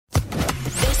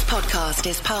podcast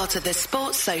is part of the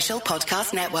Sports Social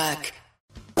Podcast Network.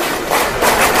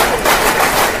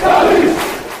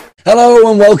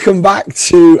 Hello and welcome back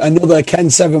to another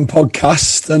KENN7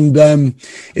 podcast. And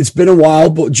it's been a while,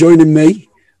 but joining me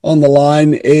on the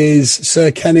line is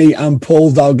Sir Kenny and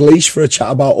Paul Dalgleish for a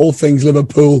chat about all things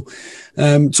Liverpool,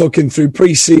 talking through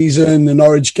pre-season, the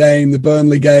Norwich game, the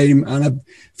Burnley game, and a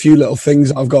few little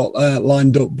things I've got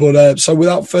lined up. But so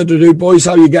without further ado, boys,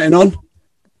 how are you getting on?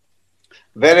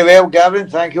 Very well, Gavin,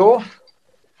 thank you.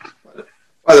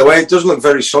 By the way, it does look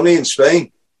very sunny in Spain.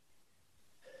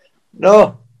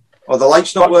 No. Oh, the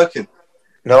light's not working?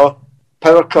 No.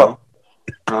 Power cut.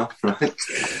 Oh, right.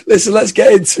 Listen, let's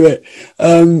get into it.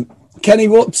 Kenny, I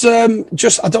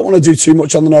don't want to do too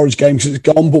much on the Norwich game because it's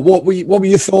gone, but what were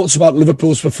your thoughts about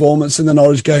Liverpool's performance in the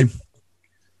Norwich game?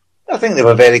 I think they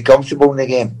were very comfortable in the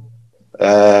game.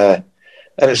 And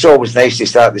it's always nice to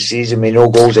start the season with no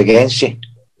goals against you.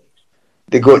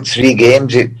 They got 3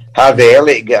 games. Harvey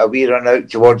Elliott get a wee run out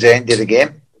towards the end of the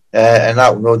game, and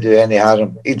that will not do any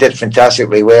harm. He did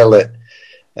fantastically well at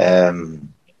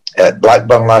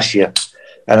Blackburn last year,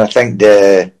 and I think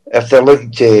if they're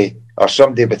looking to, or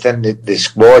somebody within the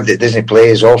squad that doesn't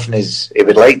play as often as he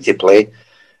would like to play,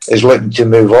 is looking to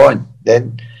move on,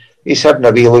 then he's having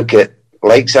a wee look at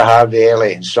likes of Harvey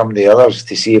Elliott and some of the others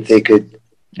to see if they could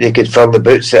fill the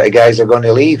boots that the guys are going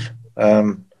to leave.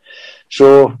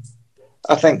 So.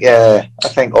 I think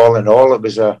all in all, it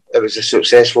was a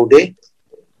successful day.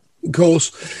 Of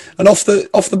course, and off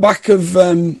the back of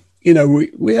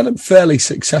we had a fairly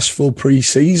successful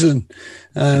pre-season,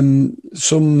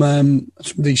 some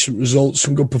decent results,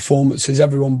 some good performances,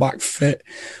 everyone back fit.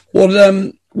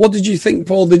 What did you think,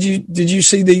 Paul? Did you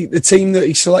see the team that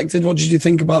he selected? What did you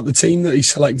think about the team that he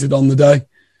selected on the day?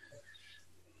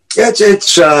 Yeah,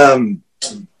 it's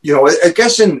I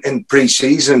guess in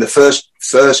pre-season, the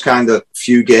first kind of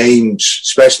few games,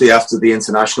 especially after the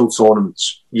international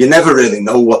tournaments, you never really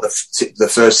know what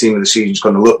the first team of the season is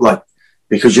going to look like,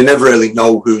 because you never really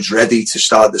know who's ready to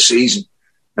start the season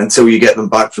until you get them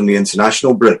back from the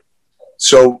international break.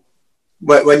 So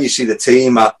when you see the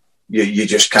team, you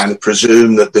just kind of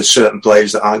presume that there's certain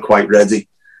players that aren't quite ready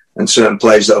and certain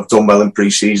players that have done well in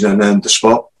pre-season and earned the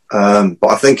spot. But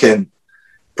I think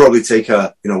probably take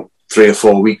 3 or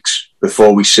 4 weeks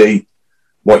before we see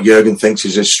what Jurgen thinks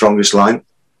is his strongest line.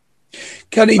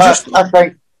 Can he I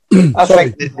think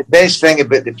the best thing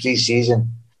about the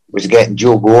pre-season was getting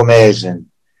Joe Gomez and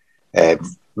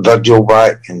Virgil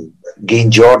back and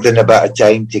giving Jordan a bit of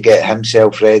time to get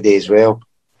himself ready as well.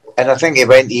 And I think he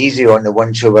went easy on the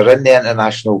ones who were in the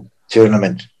international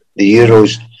tournament, the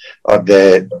Euros or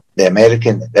the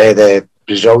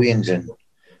Brazilians, and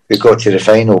who got to the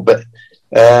final. But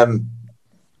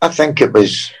I think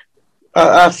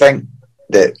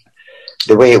that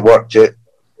the way it worked out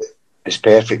is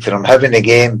perfect for him. Having a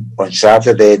game on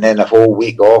Saturday and then a whole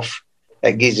week off,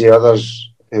 it gives the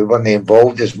others who weren't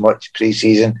involved as much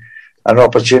pre-season an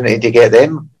opportunity to get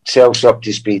themselves up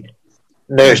to speed.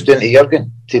 Now it's down to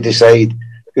Jurgen to decide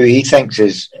who he thinks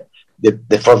is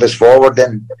the furthest forward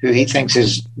and who he thinks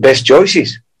is best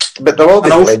choices. But they'll all be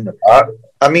playing the part.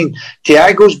 I mean,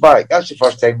 Thiago's back. That's the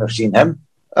first time I've seen him.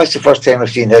 That's the first time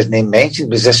I've seen his name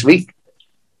mentioned, was this week.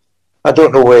 I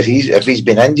don't know if he's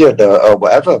been injured or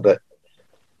whatever, but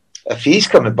if he's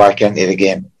coming back into the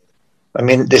game, I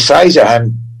mean, the size of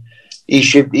him,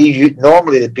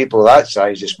 normally the people that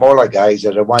size, the smaller guys,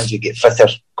 are the ones who get fitter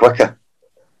quicker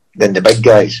than the big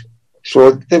guys.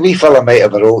 So the wee fella might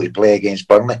have a role to play against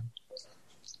Burnley.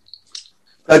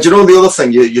 Do you know the other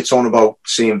thing you're talking about,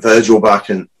 seeing Virgil back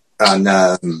and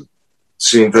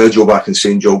seeing Virgil back and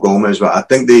seeing Joe Gomez, but I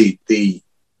think the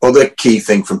other key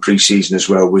thing from pre-season as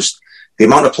well was the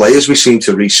amount of players we seem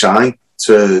to re-sign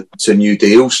to new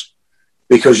deals,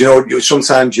 because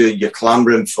sometimes you're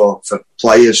clamouring for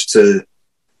players to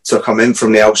come in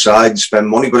from the outside and spend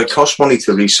money, but it costs money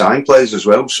to re-sign players as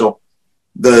well. So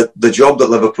the job that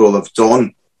Liverpool have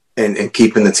done in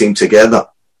keeping the team together,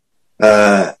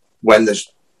 when there's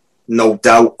no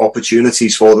doubt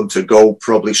opportunities for them to go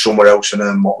probably somewhere else and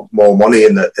earn more money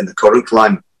in the current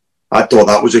climate, I thought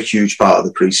that was a huge part of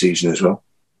the pre-season as well.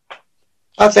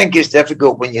 I think it's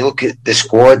difficult when you look at the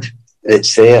squad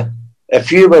that's there.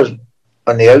 If you were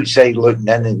on the outside looking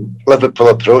in and Liverpool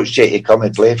approached you to come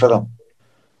and play for them,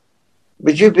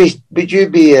 would you be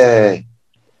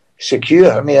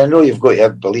secure? I mean, I know you've got to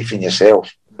have belief in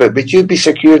yourself, but would you be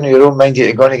secure in your own mind that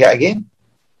you're going to get a game?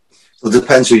 Well, it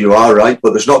depends who you are, right?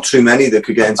 But there's not too many that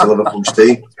could get into Liverpool's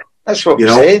team. That's what I'm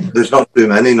saying. There's not too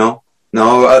many, no.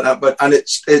 But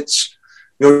it's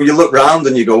you look round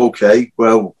and you go, okay,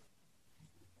 well,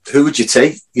 who would you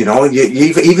take? You know,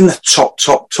 even the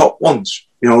top ones.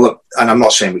 You know, look, and I'm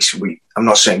not saying we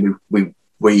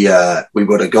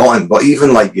would have got him, but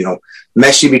even like, you know,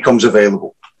 Messi becomes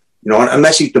available. You know, and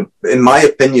Messi, in my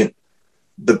opinion,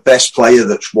 the best player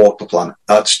that's walked the planet.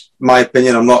 That's my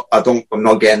opinion. I'm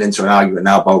not getting into an argument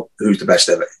now about who's the best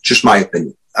ever. Just my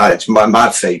opinion. It's my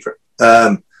favourite.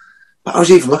 But I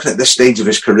was even looking at this stage of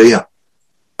his career.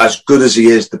 As good as he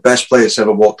is, the best player that's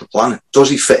ever walked the planet.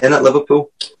 Does he fit in at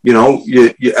Liverpool? You know,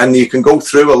 and you can go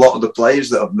through a lot of the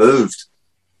players that have moved,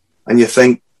 and you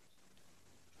think,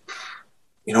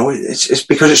 you know, it's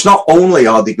because it's not only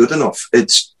are they good enough,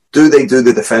 it's do they do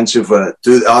the defensive work?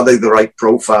 Are they the right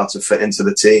profile to fit into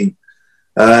the team?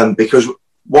 Because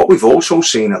what we've also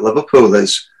seen at Liverpool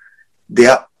is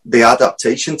the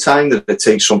adaptation time that it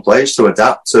takes some players to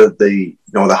adapt to the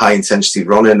high intensity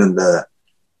running and the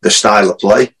style of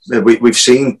play. We've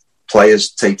seen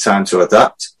players take time to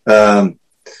adapt.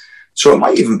 So it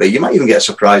might even be, you might even get a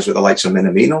surprise with the likes of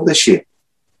Minamino this year.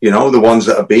 You know, the ones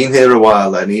that have been here a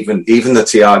while, and even the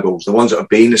Thiagos, the ones that have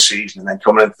been a season and then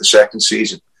coming into the second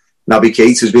season. Naby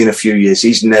Keita's been a few years.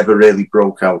 He's never really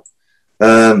broke out.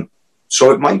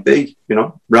 So it might be, you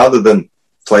know, rather than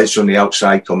players from the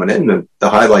outside coming in, and the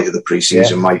highlight of the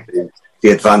pre-season might be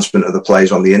the advancement of the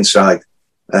players on the inside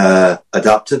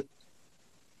adapting.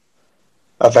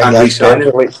 I think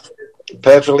that's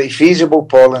perfectly feasible,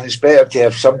 Paul, and it's better to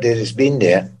have somebody that's been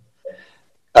there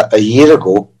a year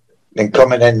ago than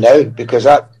coming in now, because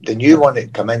the new one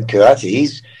that come in,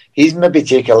 Kouyaté, he's maybe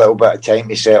take a little bit of time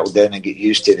to settle down and get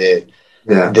used to the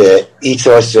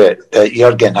ethos that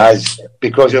Jurgen has,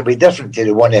 because it'll be different to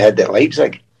the one he had at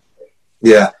Leipzig.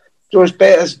 Yeah. So it's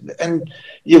better, and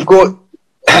you've got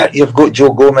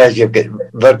Joe Gomez, you've got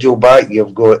Virgil back,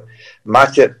 you've got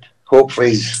Matip. Hopefully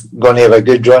he's going to have a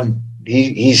good run.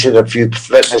 He's had a few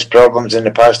fitness problems in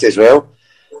the past as well.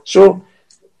 So,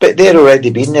 but they're already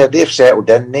been there. They've settled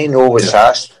in. They know what's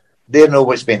asked. They know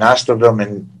what's been asked of them,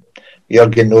 and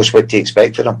Jurgen knows what to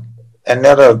expect from them. And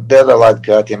the other lad,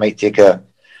 Kouyaté, might take a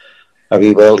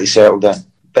wee while to settle in.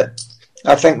 But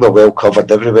I think we're well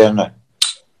covered everywhere now.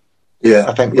 Yeah,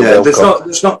 I think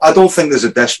there's not. I don't think there's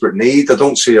a desperate need. I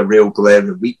don't see a real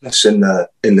glaring weakness in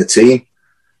the team.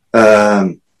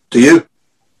 Do you?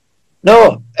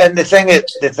 No, and the thing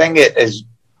is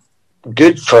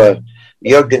good for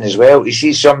Jurgen as well. You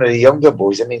see some of the younger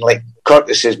boys. I mean, like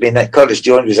Curtis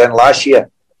Jones was in last year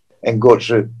and got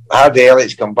through. Harvey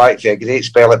Elliott's come back for a great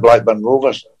spell at Blackburn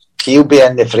Rovers. He'll be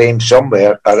in the frame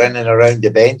somewhere or in and around the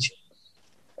bench.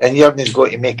 And Jurgen's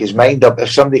got to make his mind up.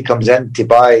 If somebody comes in to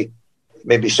buy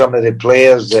maybe some of the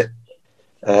players that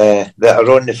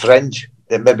are on the fringe,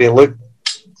 that maybe look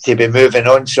to be moving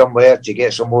on somewhere to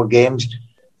get some more games,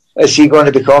 is he going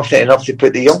to be confident enough to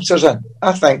put the youngsters in?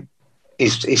 I think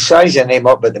he's sizing them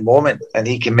up at the moment, and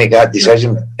he can make that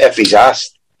decision if he's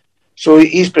asked. So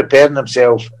he's preparing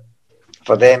himself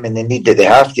for them and the need that they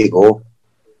have to go,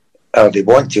 or they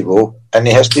want to go, and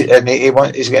he has to, and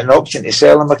he's got an option to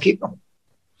sell them or keep them.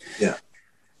 Yeah.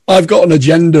 I've got an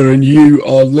agenda, and you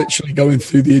are literally going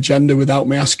through the agenda without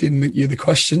me asking you the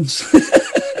questions.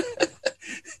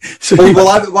 So well,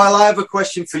 I have a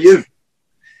question for you.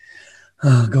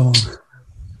 Oh, go on.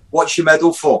 What's your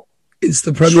medal for? It's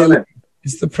the Premier League.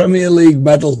 It's the Premier League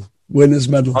medal, winners'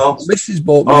 medal. Oh. Mrs.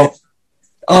 bought me it.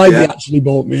 Ivy actually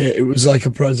bought me it. It was like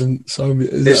a present. So,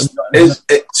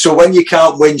 so when you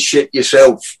can't win shit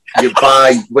yourself, you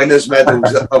buy winners'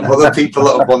 medals of other people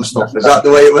that have won stuff. Is that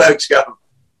the way it works, Gavin?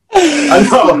 I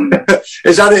know.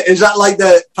 Is that like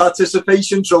the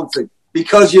participation trophy?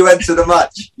 Because you enter the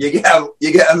match, you get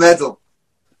a medal.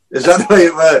 Is that the way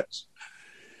it works?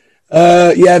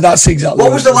 Yeah, that's exactly.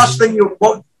 What was the last thing you?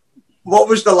 What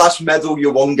was the last medal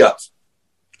you won, Gav?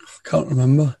 I can't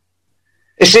remember.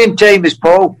 The same time as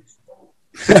Paul.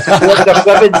 I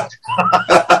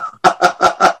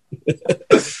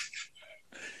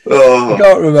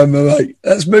can't remember, mate.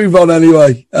 Let's move on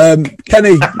anyway.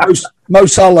 Kenny, Mo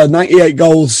Salah, 98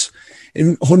 goals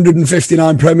in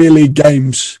 159 Premier League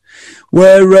games.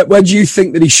 Where do you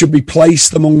think that he should be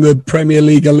placed among the Premier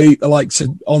League elite, the likes of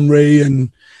Henry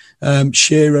and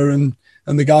Shearer and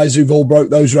the guys who've all broke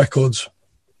those records?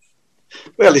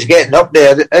 Well, he's getting up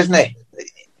there, isn't he?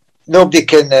 Nobody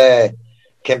can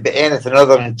be anything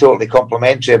other than totally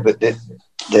complimentary about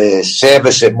the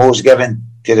service that Mo's given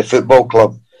to the football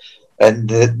club and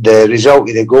the result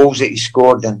of the goals that he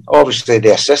scored, and obviously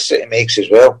the assists that he makes as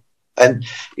well. And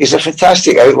he's a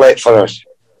fantastic outlet for us.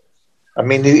 I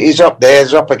mean, he's up there,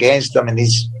 he's up against them, and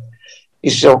he's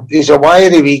a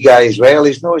wiry wee guy as well.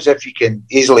 He's not as if you can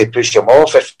easily push him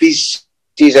off. If he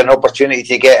sees an opportunity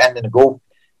to get in and go,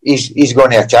 he's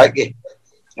going to attack you.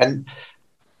 And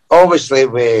obviously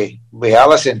with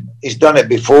Alisson, he's done it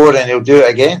before and he'll do it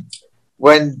again.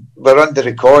 When we're under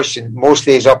the caution,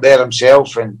 mostly he's up there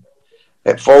himself and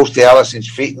it falls to Alisson's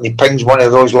feet and he pings one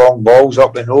of those long balls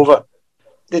up and over.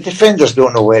 The defenders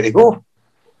don't know where to go.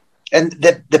 And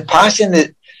the passing,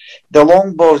 the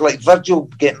long balls, like Virgil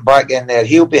getting back in there,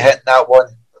 he'll be hitting that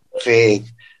one for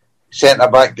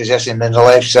centre-back position in the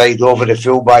left side over the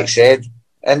full-back's head.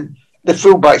 And the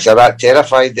full-backs are that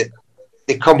terrified that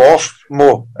they come off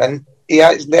more. And they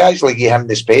actually give him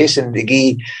the space and they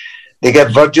give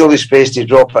Virgil the space to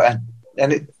drop it in.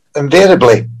 And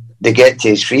invariably, they get to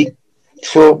his feet.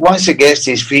 So once it gets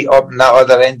to his feet up on that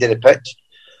other end of the pitch,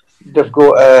 they've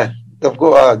got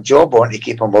a job on to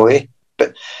keep him away.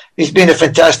 But he's been a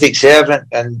fantastic servant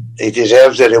and he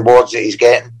deserves the rewards that he's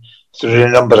getting through the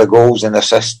number of goals and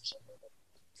assists.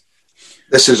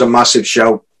 This is a massive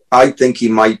shout. I think he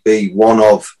might be one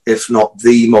of, if not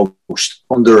the most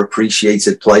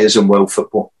underappreciated players in world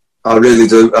football. I really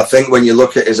do. I think when you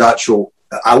look at his actual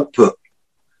output,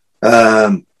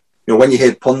 when you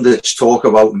hear pundits talk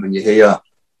about him and you hear,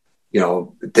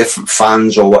 different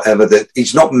fans or whatever, that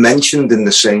he's not mentioned in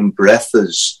the same breath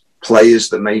as players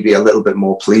that may be a little bit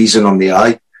more pleasing on the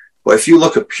eye. But if you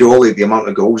look at purely the amount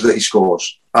of goals that he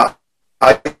scores, I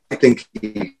think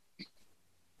he's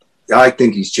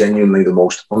genuinely the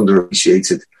most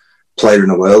underappreciated player in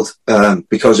the world.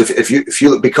 Because if you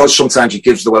look, because sometimes he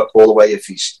gives the ball away if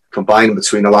he's combining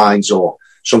between the lines, or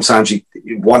sometimes a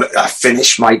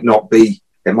finish might not be.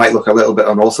 It might look a little bit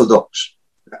unorthodox.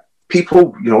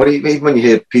 People, even when you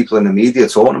hear people in the media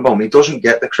talking about him, he doesn't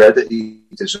get the credit he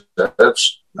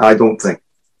deserves, I don't think.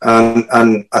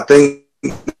 And I think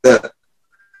that,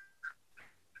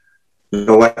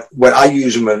 when I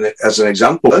use him as an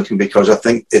example, because I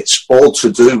think it's all to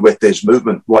do with his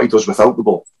movement, what he does without the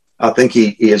ball. I think he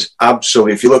is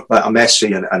absolutely, if you look at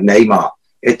Messi and Neymar,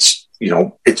 it's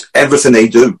everything they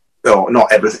do, or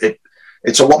not everything.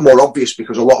 It's a lot more obvious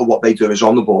because a lot of what they do is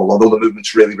on the ball, although the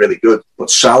movement's really, really good. But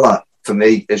Salah, for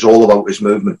me, is all about his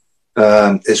movement.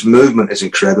 His movement is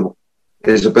incredible.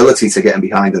 His ability to get in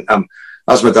behind. And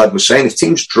as my dad was saying, if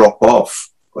teams drop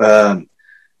off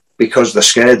because they're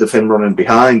scared of him running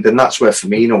behind, then that's where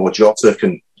Firmino or Jota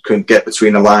can get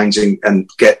between the lines and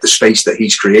get the space that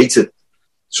he's created.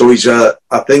 So he's, I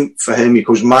think for him,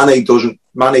 because Mane does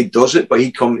it, but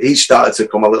he started to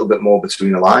come a little bit more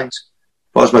between the lines.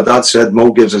 But as my dad said,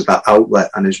 Mo gives us that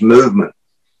outlet, and his movement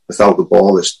without the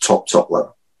ball is top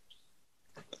level.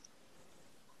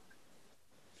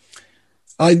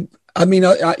 I mean,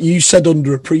 you said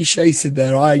underappreciated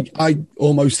there. I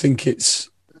almost think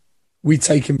we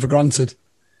take him for granted.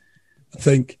 I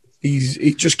think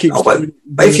he just keeps. No, but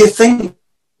if you think,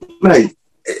 mate,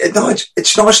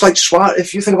 it's not like Suarez.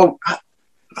 If you think about,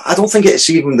 I don't think it's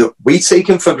even that we take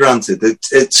him for granted.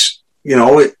 It's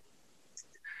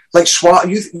like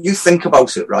Suarez. You think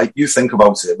about it, right? You think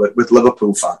about it with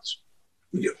Liverpool fans.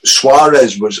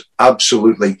 Suarez was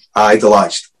absolutely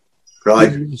idolised,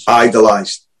 right?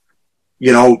 Idolised.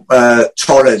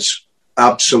 Torres,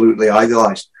 absolutely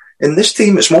idolised. In this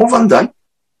team, it's more Van Dijk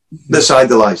that's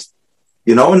idolised.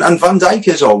 And Van Dijk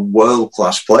is a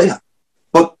world-class player.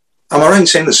 But am I right in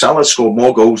saying that Salah scored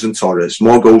more goals than Torres,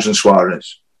 more goals than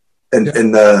Suarez in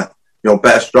the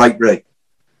better strike rate,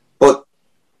 but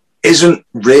isn't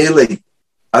really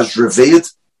as revered?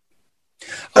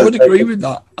 I would agree with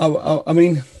that. I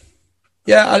mean,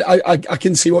 yeah, I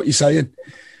can see what you're saying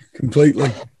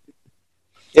completely.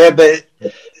 Yeah, but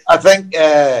I think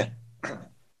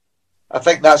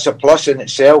that's a plus in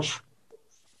itself.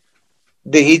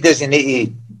 He doesn't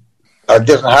need to, or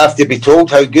doesn't have to be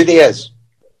told how good he is.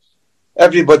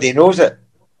 Everybody knows it,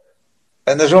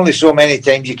 and there's only so many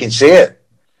times you can say it.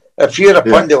 If you're a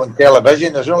pundit on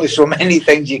television, there's only so many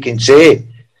things you can say,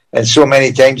 and so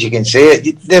many times you can say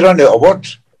it. They run out of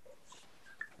words.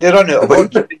 They run out of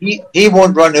words. He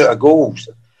won't run out of goals.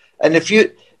 And if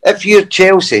you're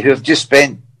Chelsea, who have just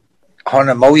spent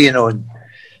 $100 million on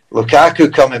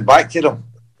Lukaku coming back to them,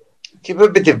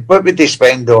 what would they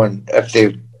spend on if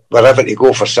they were ever to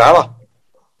go for Salah?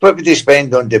 What would they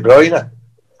spend on De Bruyne?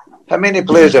 How many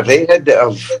players have they had that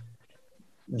have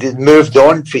moved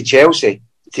on for Chelsea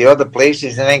to other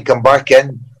places and then come back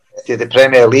in to the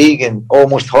Premier League and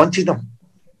almost haunted them?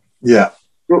 Yeah.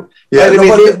 So, their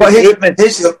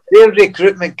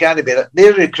recruitment can't be that.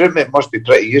 Their recruitment must be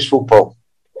pretty useful, Paul,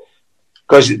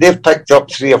 because they've picked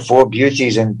up 3 or 4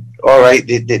 beauties, and all right,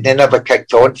 they never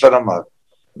kicked on for them, or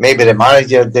maybe the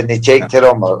manager didn't take to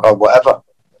them, or whatever.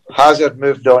 Hazard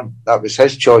moved on; that was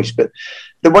his choice. But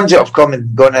the ones that have come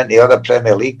and gone into other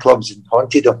Premier League clubs and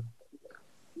haunted them,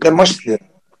 they must.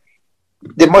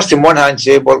 they must on one hand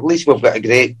say, well, at least we've got a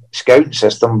great scouting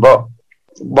system, but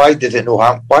why did they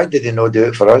not do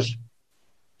it for us?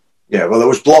 Yeah, well, it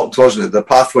was blocked, wasn't it? The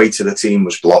pathway to the team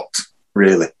was blocked,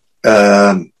 really,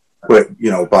 by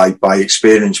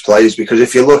experienced players. Because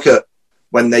if you look at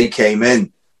when they came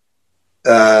in,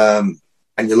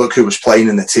 and you look who was playing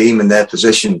in the team and their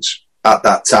positions at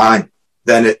that time,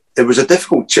 then it was a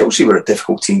difficult. Chelsea were a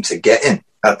difficult team to get in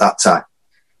at that time,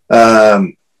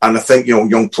 and I think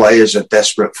young players are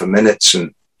desperate for minutes,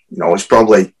 and it's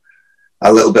probably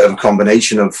a little bit of a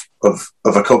combination of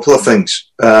a couple of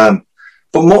things.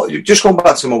 But just going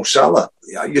back to Mo Salah,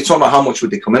 you're talking about how much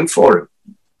would they come in for him?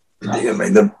 I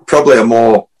mean, probably a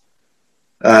more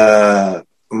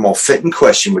fitting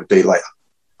question would be like,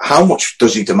 how much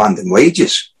does he demand in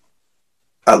wages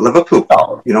at Liverpool?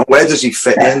 Where does he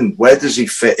fit in? Where does he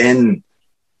fit in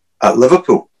at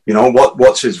Liverpool?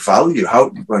 What's his value?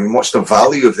 What's the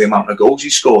value of the amount of goals he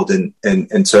scored in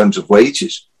terms of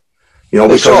wages?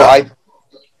 Because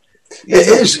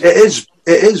it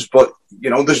is. But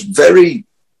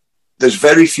there's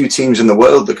very few teams in the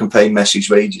world that can pay Messi's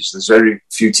wages. There's very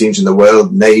few teams in the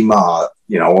world, Neymar,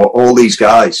 all these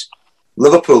guys.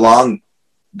 Liverpool aren't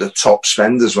the top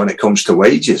spenders when it comes to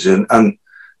wages. And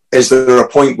is there a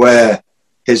point where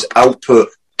his output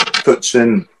puts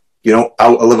him, out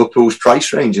of Liverpool's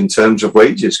price range in terms of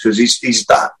wages? Because he's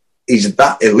that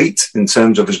elite in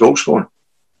terms of his goal scoring.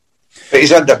 But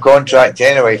he's under contract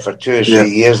anyway for 2 or 3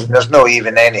 years, and there's not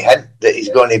even any hint that he's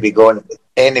going to be going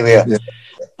anywhere. Yeah.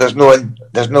 There's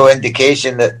no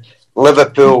indication that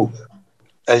Liverpool,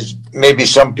 as maybe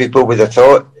some people would have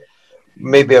thought,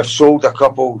 maybe have sold a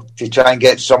couple to try and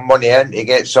get some money in to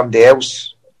get somebody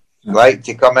else,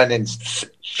 to come in and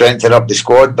strengthen up the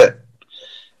squad. But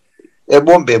it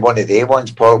won't be one of the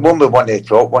ones, Paul. It won't be one of the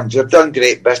top ones. They've done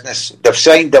great business. They've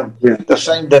signed them. Yeah. They've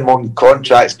signed them on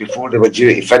contracts before they were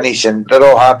due to finish, and they're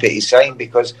all happy to sign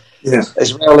because,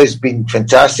 as well as being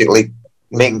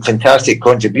making fantastic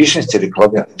contributions to the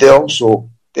club, they also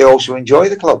enjoy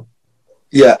the club.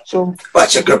 Yeah, so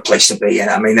it's a good place to be in.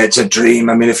 I mean, it's a dream.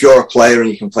 I mean, if you're a player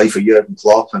and you can play for Jurgen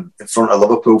Klopp and in front of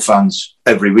Liverpool fans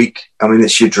every week, I mean,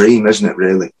 it's your dream, isn't it?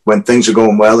 Really, when things are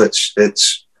going well, it's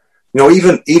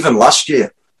even last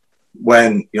year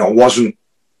when it wasn't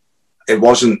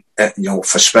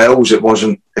for spells, it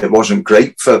wasn't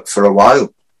great for a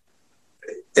while.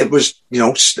 It was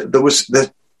there was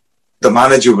the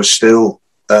manager was still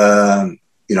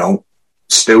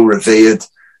still revered.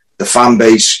 The fan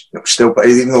base still,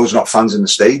 even though there's not fans in the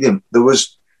stadium, there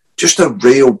was just a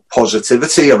real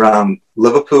positivity around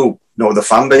Liverpool. The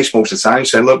fan base most of the time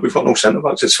saying, "Look, we've got no centre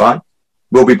backs. It's fine.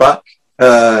 We'll be back.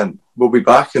 We'll be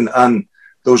back." And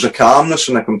there was a calmness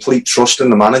and a complete trust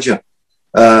in the manager.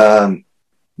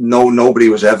 Nobody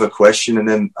was ever questioning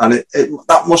him, and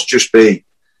that must just be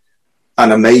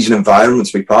an amazing environment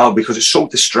to be part of, because it's so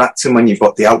distracting when you've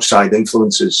got the outside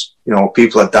influences.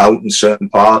 People are doubting certain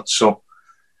parts. So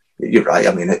you're right.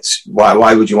 I mean, it's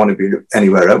why would you want to be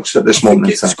anywhere else at this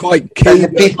moment in time? It's quite key.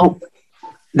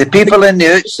 The people in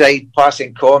the outside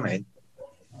passing comment.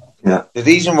 Yeah. The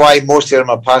reason why most of them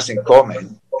are passing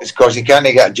comment is because you can't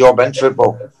get a job in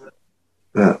football.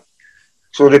 Yeah.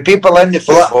 So the people in the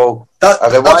football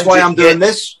that's why I'm doing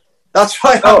this. That's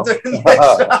why I'm doing this.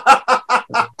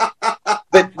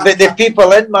 But the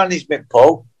people in management,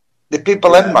 Paul, the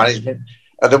people in management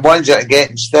are the ones that are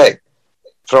getting stick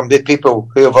from the people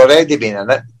who have already been in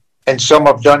it, and some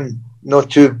have done not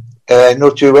too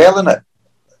well in it.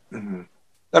 Mm-hmm.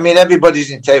 I mean,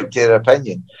 everybody's entitled to their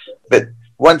opinion, but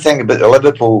one thing about the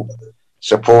Liverpool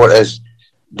support is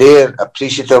they're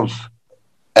appreciative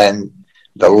and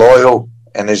they're loyal,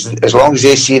 and as long as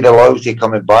they see the loyalty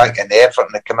coming back and the effort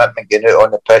and the commitment getting out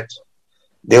on the pitch,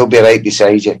 they'll be right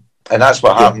beside you. And that's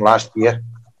what happened last year.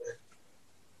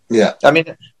 Yeah. I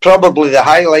mean, probably the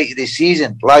highlight of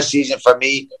the last season for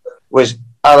me, was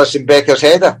Alisson Becker's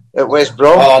header at West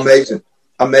Brom. Oh,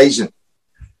 amazing.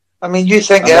 I mean, you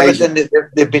think everything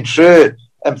that they've been through,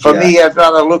 and for me, I'd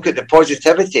rather look at the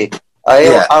positivity.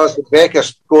 Alisson Becker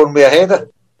scoring with a header.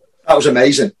 That was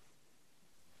amazing.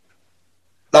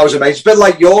 It's a bit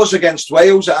like yours against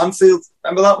Wales at Anfield.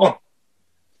 Remember that one?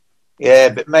 Yeah,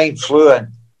 but mine flew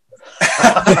in.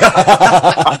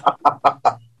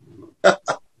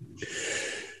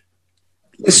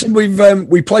 Listen,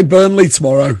 we play Burnley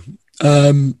tomorrow.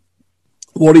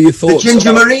 What are your thoughts? The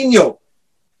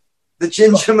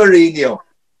Ginger Mourinho.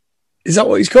 Is that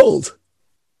what he's called?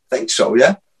 I think so,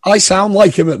 yeah. I sound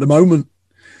like him at the moment.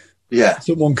 Yeah.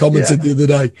 Someone commented the other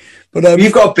day. But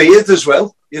you've got a beard as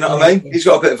well. You know what I mean? He's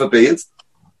got a bit of a beard.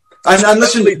 And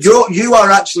listen, you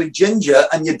are actually ginger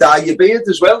and you dye your beard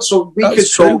as well, so we could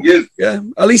call you. Yeah,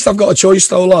 at least I've got a choice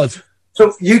though, lad.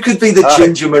 So you could be the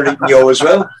ginger Mourinho as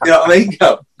well. You know what I mean?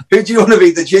 Who do you want to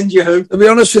be, the ginger who? To be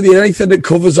honest with you, anything that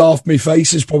covers half my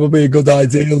face is probably a good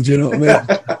idea. Do you know what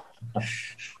I mean?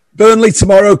 Burnley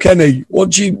tomorrow, Kenny.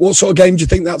 What sort of game do you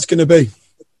think that's going to be?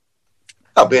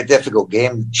 That'll be a difficult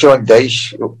game. Sean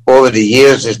Dyche, over the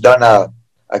years, has done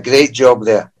a great job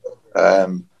there.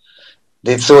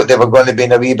 They thought they were going to be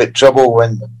in a wee bit trouble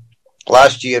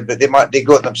last year, but they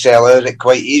got themselves out of it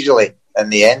quite easily in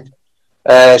the end.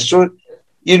 So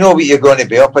you know what you're going to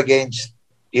be up against.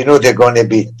 You know they're going to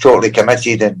be totally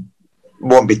committed and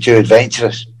won't be too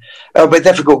adventurous. It'll be a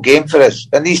difficult game for us.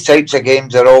 And these types of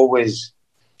games are always,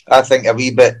 I think, a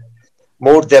wee bit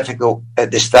more difficult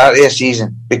at the start of the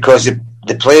season because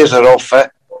the players are all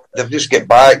fit. They've just got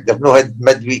back. They've not had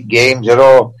midweek games. They're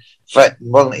all fit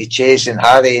and willing to chase and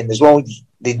harry. And as long as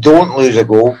they don't lose a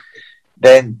goal,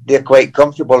 then they're quite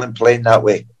comfortable in playing that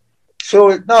way.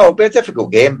 So, no, it'll be a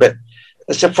difficult game, but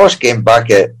it's the first game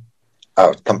back at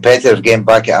a competitive game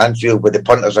back at Anfield where the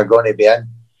punters are going to be in.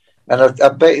 And I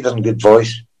bet he does a good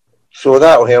voice. So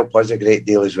that'll help us a great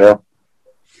deal as well.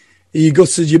 Are you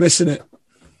gutted you're missing it?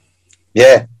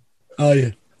 Yeah. Are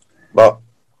you? But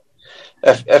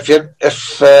if you're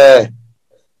as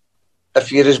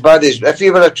bad as if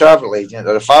you were a travel agent,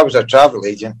 or if I was a travel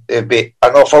agent, there'd be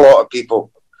an awful lot of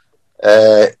people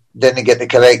didn't get the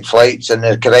correct flights and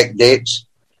the correct dates.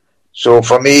 So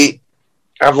for me,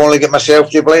 I've only got myself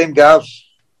to blame, Gav.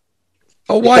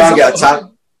 Oh, why? You can't get a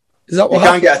tan. Is that what you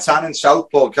can't get a tan in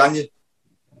Southport, can you?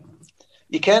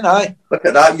 You can, aye. Look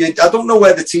at that. I don't know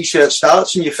where the T-shirt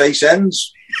starts and your face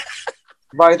ends.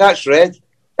 Why, that's red.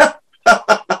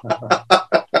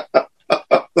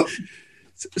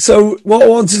 So what I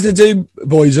wanted to do,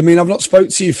 boys, I mean, I've not spoke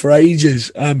to you for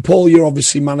ages. Paul, you're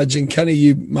obviously managing. Kenny,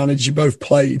 you manage. You both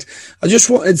played. I just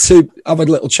wanted to have a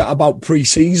little chat about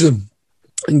pre-season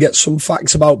and get some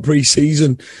facts about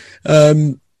pre-season.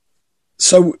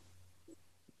 So,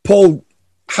 Paul,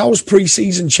 how's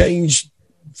pre-season changed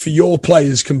for your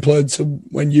players compared to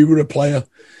when you were a player?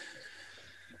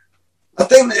 I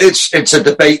think it's a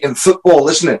debate in football,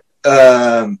 isn't it?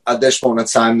 At this moment in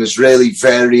time, there's really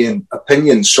varying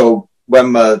opinions. So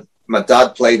when my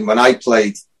dad played and when I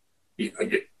played, you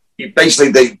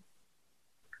basically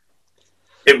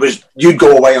you'd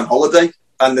go away on holiday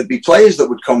and there'd be players that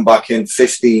would come back in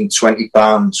 15, 20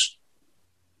 pounds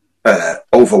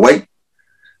overweight,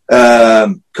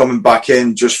 coming back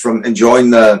in just from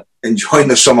enjoying the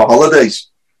summer holidays.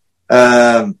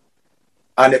 And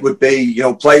it would be,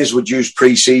 players would use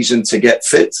pre-season to get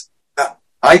fit.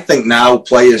 I think now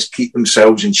players keep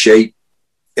themselves in shape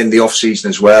in the off season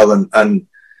as well. And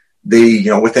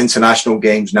with international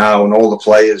games now and all the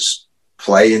players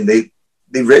playing, they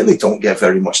really don't get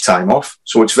very much time off.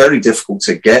 So it's very difficult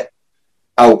to get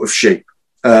out of shape.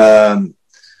 But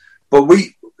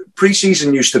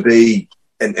pre-season used to be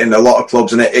in a lot of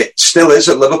clubs, and it still is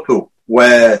at Liverpool,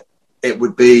 where it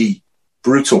would be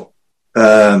brutal.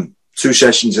 2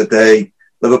 sessions a day.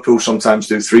 Liverpool sometimes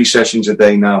do 3 sessions a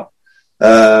day now.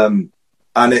 And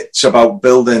it's about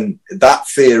building, that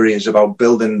theory is about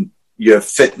building your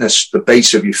fitness, the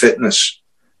base of your fitness,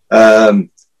 to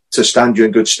stand you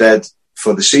in good stead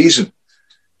for the season.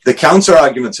 The counter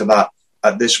argument to that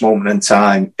at this moment in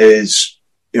time is,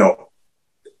 the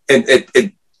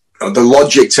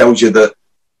logic tells you that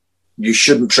you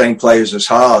shouldn't train players as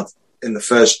hard in the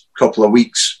first couple of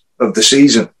weeks of the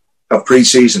season, of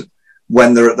pre-season,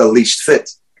 when they're at the least fit.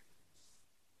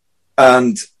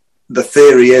 And the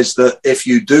theory is that if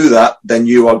you do that, then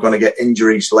you are going to get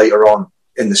injuries later on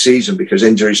in the season, because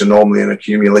injuries are normally an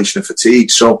accumulation of fatigue.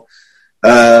 So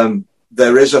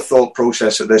there is a thought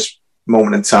process at this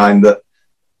moment in time that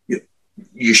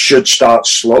you should start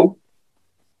slow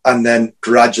and then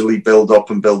gradually build up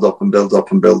and build up and build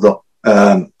up and build up.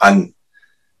 And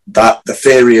that the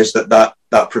theory is that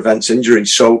prevents injury.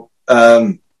 So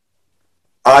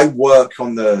I work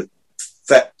on the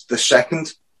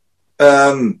second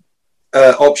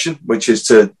option, which is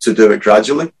to do it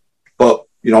gradually. But,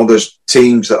 there's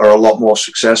teams that are a lot more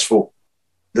successful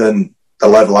than the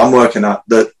level I'm working at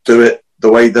that do it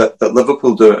the way that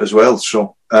Liverpool do it as well.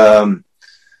 So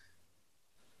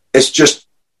it's just,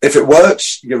 if it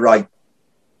works, you're right.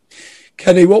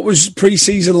 Kenny, what was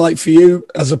pre-season like for you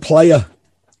as a player?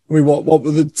 I mean, what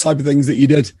were the type of things that you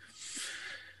did?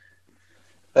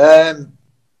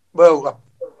 Well,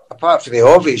 apart from the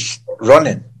obvious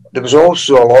running, there was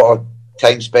also a lot of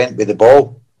time spent with the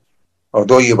ball,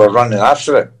 although you were running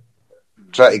after it,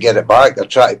 try to get it back or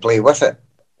try to play with it.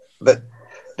 But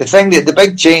the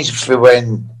big change for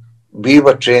when we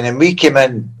were training. We came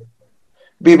in,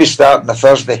 we would start on a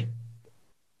Thursday.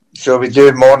 So we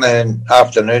do morning and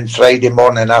afternoon, Friday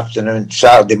morning, afternoon,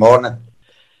 Saturday morning,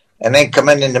 and then come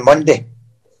in the Monday,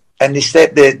 and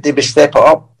they would step it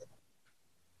up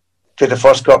for the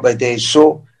first couple of days.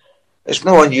 So it's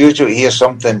not unusual to hear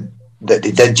something that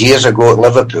they did years ago at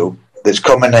Liverpool that's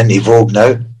coming into vogue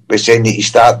now. We're saying that you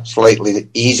start slightly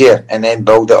easier and then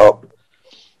build it up.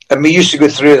 And we used to go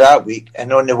through that week,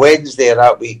 and on the Wednesday of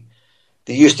that week,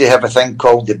 they used to have a thing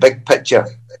called the big picture,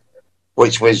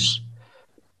 which was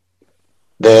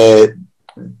the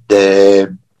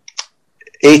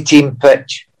A-team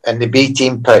pitch and the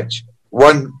B-team pitch.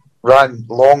 One ran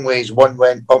long ways, one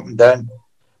went up and down,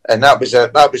 and that was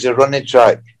a running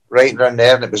track right around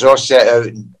there, and it was all set out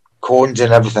in cones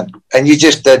and everything. And you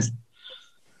just did,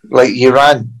 like, you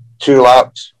ran 2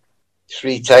 laps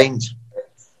 3 times,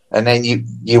 and then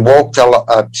you walked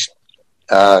a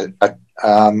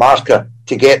marker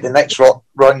to get the next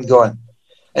run going.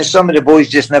 And some of the boys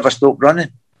just never stopped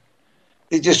running.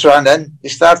 They just ran in. They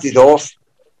started off.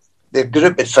 The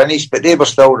group had finished, but they were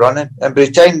still running. And by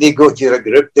the time they got to the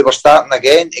group, they were starting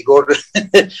again to go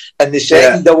in the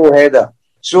second double header.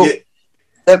 So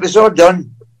it was all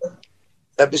done.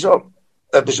 It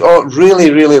was all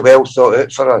really, really well thought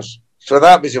out for us. So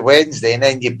that was a Wednesday, and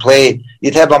then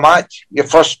you'd have a match. Your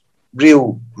first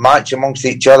real match amongst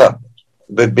each other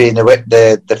would be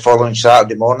the following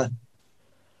Saturday morning.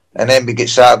 And then we get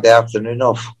Saturday afternoon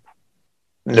off.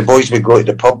 And the boys would go to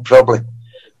the pub probably.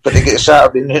 But they get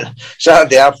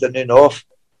Saturday afternoon off.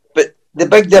 But the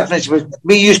big difference was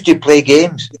we used to play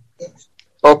games,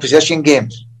 opposition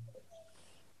games.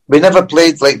 We never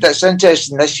played like that's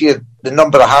interesting this year, the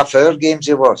number of half-hour games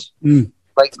there was.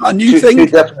 Like two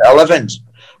different 11s.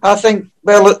 I think,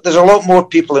 well, look, there's a lot more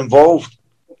people involved.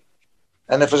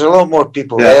 And if there's a lot more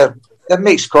people there, it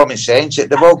makes common sense that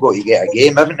they've all got to get a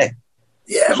game, haven't they?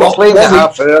 Yeah, so playing a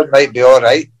half-hour might be all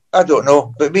right. I don't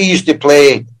know, but we used to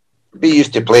play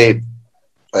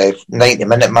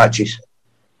 90-minute matches.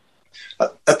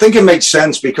 I think it makes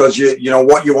sense because you know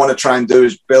what you want to try and do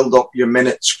is build up your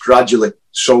minutes gradually.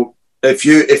 So if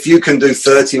you can do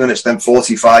 30 minutes, then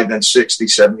 45, then 60,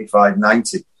 75,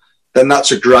 90, then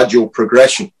that's a gradual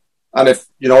progression. And if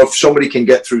somebody can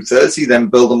get through 30, then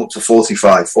build them up to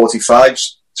 45. So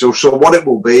what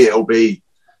it'll be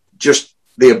just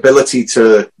the ability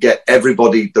to get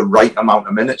everybody the right amount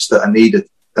of minutes that are needed.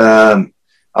 And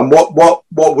what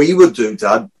we would do,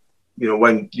 Dad,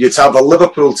 when you'd have a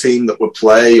Liverpool team that would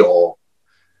play, or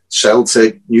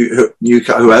Celtic,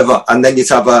 Newcastle, whoever, and then you'd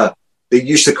have they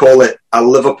used to call it a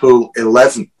Liverpool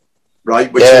 11,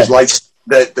 right? Which is like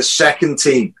the second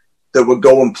team that would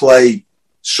go and play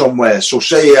somewhere. So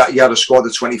say you had a squad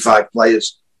of 25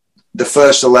 players, the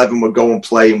first 11 would go and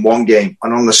play in one game,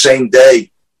 and on the same day,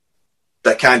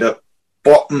 the kind of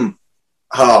bottom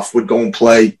half would go and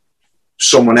play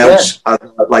someone else,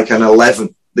 like an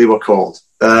 11, they were called.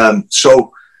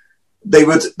 So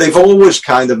they've always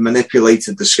kind of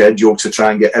manipulated the schedule to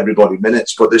try and get everybody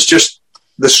minutes, but there's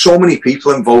so many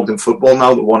people involved in football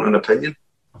now that want an opinion.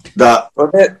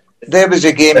 There was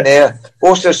a game there.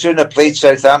 Osasuna played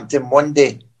Southampton one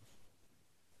day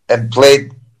and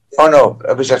played. Oh no,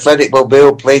 it was Athletic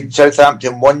Bilbao played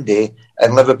Southampton one day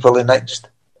and Liverpool the next.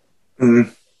 Mm-hmm.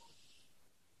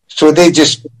 So they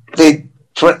played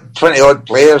 20 odd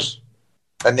players,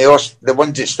 and the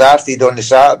ones that started on the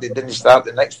Saturday didn't start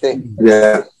the next day.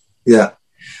 Yeah.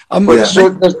 So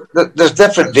there's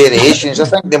different variations. I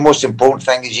think the most important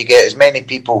thing is you get as many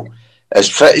people as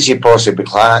fit as you possibly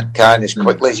can as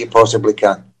quickly as you possibly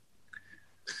can,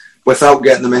 without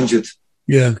getting them injured.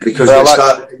 Yeah, because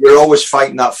you're always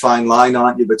fighting that fine line,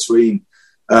 aren't you, between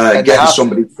getting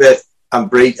somebody fit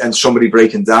and somebody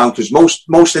breaking down, because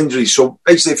most injuries. So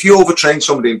basically, if you overtrain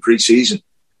somebody in pre-season,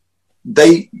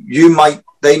 that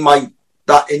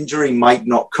injury might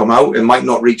not come out. It might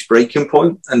not reach breaking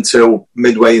point until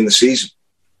midway in the season.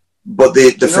 But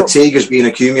the fatigue has been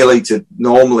accumulated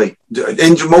normally.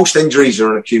 Most injuries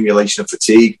are an accumulation of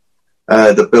fatigue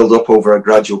that build up over a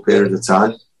gradual period of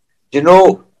time.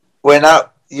 When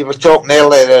you were talking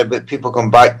earlier about people come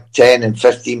back 10 and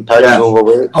 15 pounds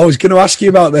overweight. I was going to ask you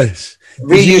about this.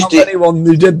 Did you know anyone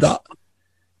who did that?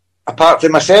 Apart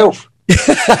from myself.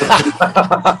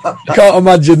 I can't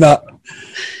imagine that.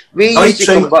 We used to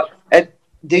come back, and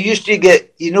they used to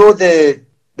get, the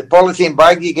polythene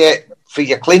bag you get for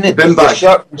your cleaning. Bin bag.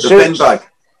 The bin bag.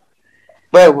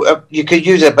 Well, you could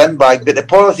use a bin bag, but the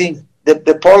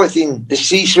polythene, the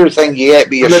see-through thing you get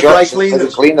with your shirts for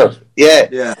the cleaners.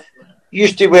 Yeah.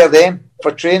 Used to wear them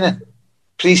for training,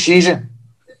 pre-season.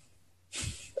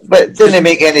 But it didn't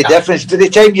make any difference. By the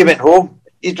time you went home,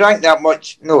 you drank that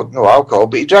much, no alcohol,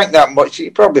 but you drank that much,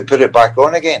 you probably put it back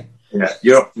on again.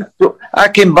 Yeah. So I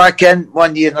came back in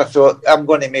one year and I thought, I'm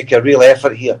going to make a real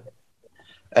effort here.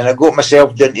 And I got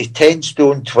myself down to 10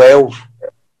 stone 12.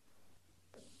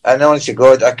 And honest to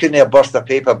God, I couldn't have burst a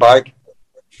paper bag.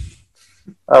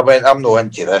 I went, I'm not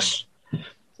into this.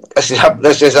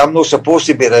 I'm not supposed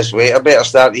to be this way. I better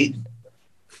start eating.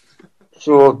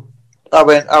 So I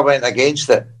went against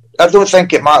it. I don't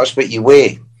think it matters what you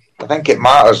weigh. I think it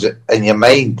matters in your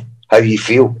mind how you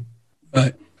feel.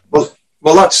 Right.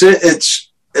 Well, that's it.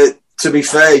 To be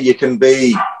fair, you can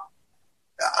be.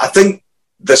 I think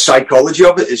the psychology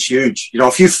of it is huge. You know,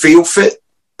 if you feel fit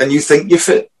and you think you're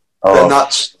fit, then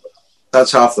that's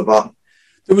half the battle.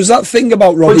 There was that thing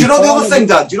about Robbie. But do you know the other thing,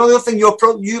 Dad? Do you know the other thing?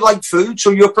 You like food, so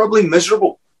you're probably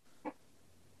miserable.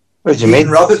 What do you mean?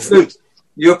 Rabbit food.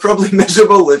 You're probably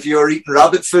miserable if you're eating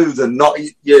rabbit food and not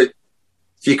if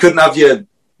you couldn't have your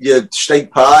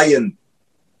steak pie and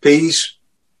peas.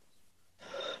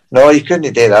 No, you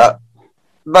couldn't do that.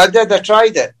 But I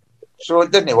tried it. So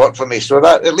it didn't work for me. So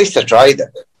that at least I tried it.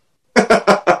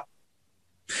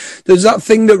 There's that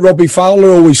thing that Robbie Fowler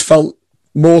always felt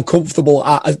more comfortable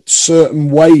at a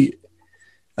certain weight,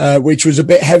 which was a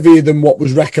bit heavier than what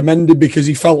was recommended because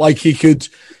he felt like he could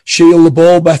shield the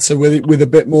ball better with a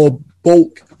bit more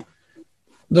bulk.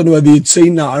 I don't know whether you'd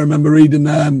seen that. I remember reading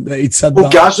that he'd said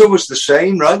that. Gaza was the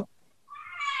same, right?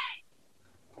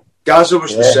 Gaza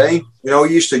was the same. You know,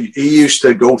 he used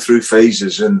to go through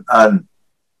phases and you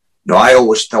know, I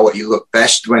always thought he looked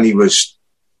best when he was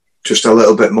just a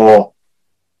little bit more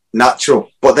natural.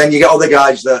 But then you get other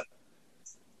guys that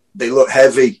they look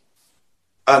heavy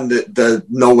and they're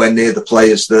nowhere near the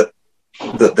players that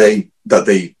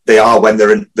they are when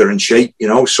they're in shape, you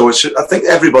know. So I think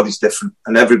everybody's different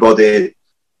and everybody, you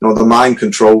know, the mind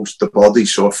controls the body.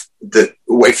 So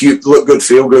if you look good,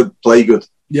 feel good, play good.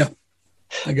 Yeah.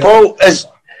 Paul, is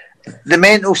the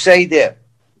mental side there,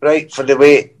 right, for the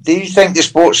weight, do you think the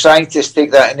sports scientists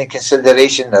take that into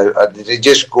consideration now, or do they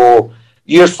just go,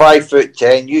 you're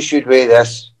 5'10", you should weigh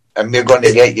this, and we're going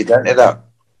to get you down to that?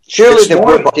 Surely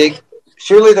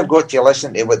they've got to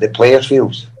listen to what the player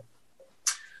feels.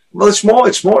 Well,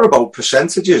 it's more about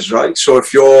percentages, right? So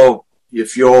if you're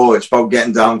it's about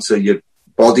getting down to your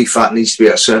body fat needs to be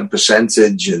at a certain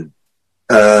percentage, and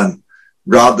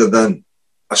rather than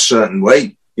a certain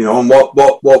weight, you know. And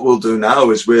what we'll do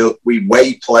now is we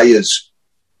weigh players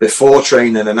before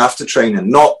training and after training,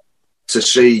 not to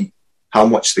see how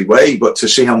much they weigh, but to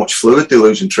see how much fluid they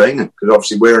lose in training. Because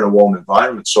obviously we're in a warm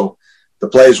environment, so the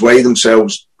players weigh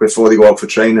themselves before they go out for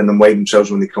training and weigh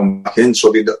themselves when they come back in,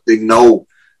 so they know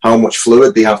how much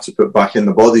fluid they have to put back in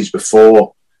the bodies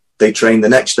before they train the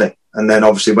next day. And then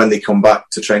obviously when they come back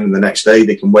to training the next day,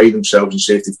 they can weigh themselves and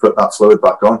see if they've put that fluid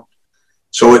back on.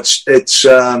 So it's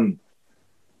the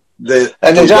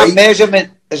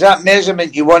that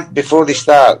measurement you want before they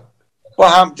start?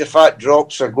 What happens if that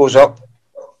drops or goes up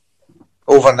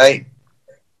overnight?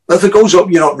 Well, if it goes up,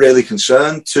 you're not really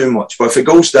concerned too much. But if it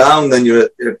goes down, then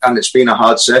and it's been a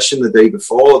hard session the day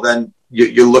before, then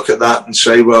you look at that and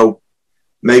say, well,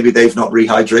 maybe they've not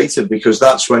rehydrated, because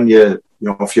that's when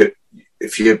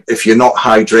if you're not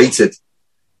hydrated,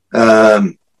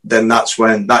 then that's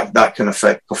when that can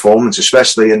affect performance,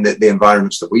 especially in the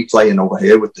environments that we play in over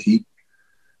here with the heat.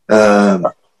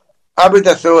 I would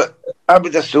have thought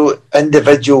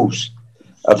individuals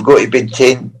have got to be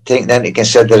taken into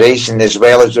consideration, as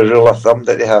well as the rule of thumb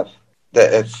that they have.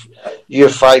 That if you're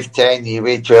 5'10", you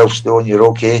weigh 12 stone, you're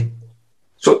okay.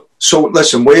 So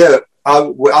listen, I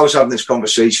was having this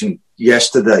conversation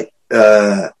yesterday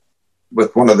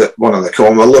with one of the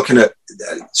co. We're looking at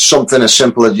something as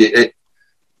simple as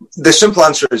the simple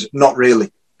answer is not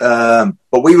really.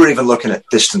 But we were even looking at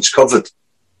distance covered,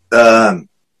 and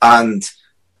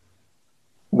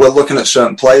we're looking at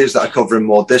certain players that are covering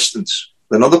more distance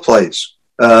than other players.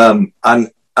 And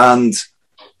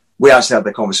we actually had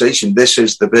the conversation. This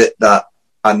is the bit that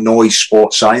annoys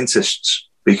sports scientists,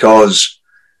 because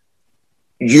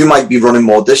you might be running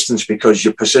more distance because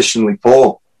you're positionally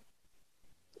poor.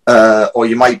 Or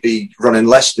you might be running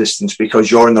less distance because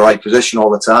you're in the right position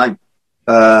all the time.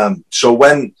 So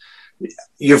when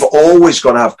you've always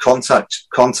got to have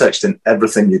context in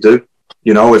everything you do.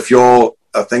 You know,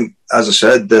 I think, as I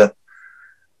said, the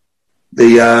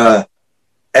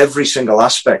every single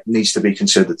aspect needs to be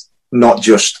considered, not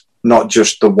just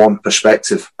the one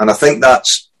perspective. And I think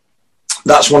that's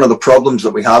one of the problems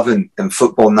that we have in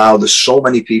football now. There's so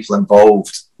many people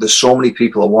involved. There's so many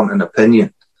people that want an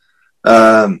opinion.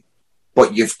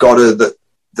 But you've got to,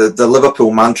 the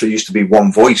Liverpool mantra used to be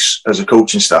one voice as a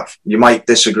coaching staff. You might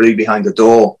disagree behind a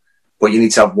door, but you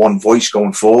need to have one voice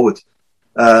going forward.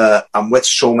 And with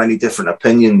so many different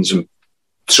opinions and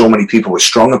so many people with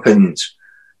strong opinions,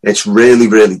 it's really,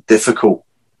 really difficult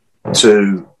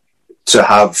to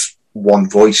have one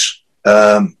voice.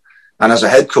 And as a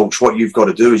head coach, what you've got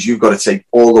to do is you've got to take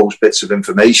all those bits of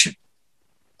information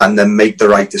and then make the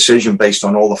right decision based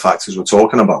on all the factors we're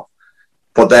talking about.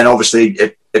 But then obviously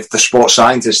if the sports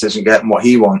scientist isn't getting what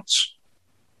he wants,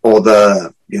 or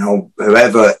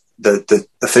whoever, the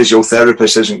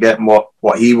physiotherapist isn't getting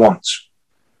what he wants,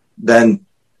 then,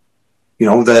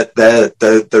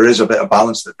 there is a bit of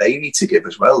balance that they need to give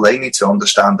as well. They need to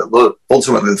understand that, look,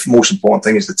 ultimately the most important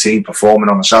thing is the team performing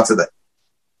on a Saturday.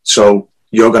 So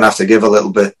you're going to have to give a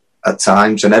little bit at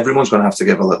times, and everyone's going to have to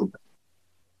give a little bit.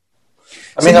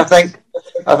 I mean, I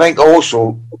think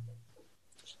also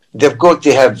they've got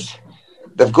to have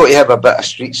a bit of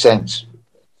street sense,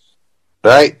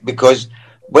 right? Because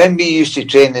when we used to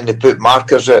train and they put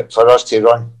markers out for us to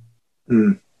run,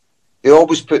 they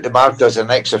always put the markers an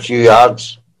extra few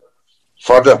yards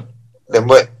further than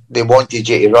what they wanted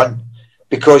you to run,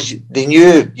 because they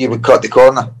knew you would cut the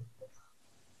corner.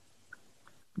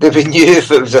 They knew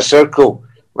if it was a circle,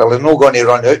 well, they're not going to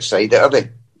run outside it, are they?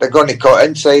 They're going to cut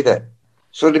inside it.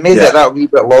 So they made it that wee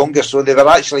bit longer, so they were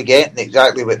actually getting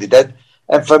exactly what they did.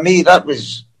 And for me, that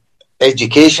was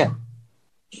education.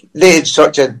 They had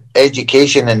such an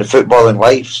education in the footballing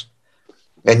lives,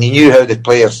 and they knew how the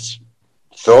players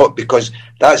thought, because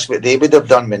that's what they would have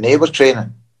done when they were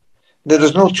training. Now,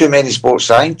 there's not too many sports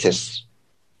scientists,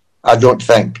 I don't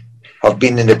think, have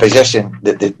been in the position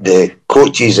that the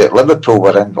coaches at Liverpool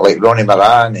were in, like Ronnie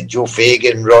Moran and Joe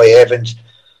Fagan, Roy Evans,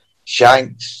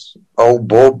 Shanks, Old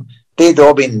Bob. They'd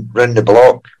all been round the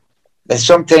block. And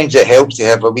sometimes it helps to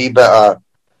have a wee bit of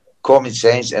common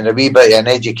sense and a wee bit of an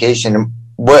education on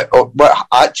what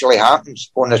actually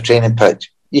happens on a training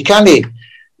pitch. You can't...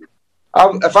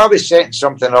 if I was setting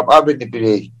something up, I wouldn't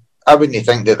think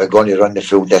that they're going to run the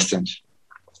full distance.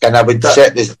 And I would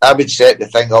set the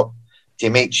thing up to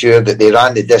make sure that they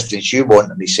ran the distance you want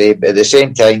them to say, but at the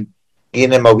same time, giving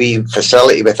them a wee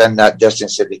facility within that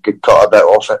distance that they could cut a bit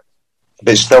off it,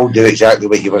 but still do exactly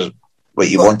what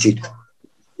you wanted.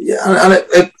 Yeah, and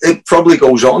it probably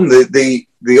goes on. The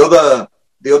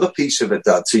other piece of it,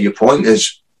 Dad, to your point,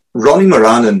 is Ronnie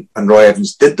Moran and Roy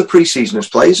Evans did the pre-season as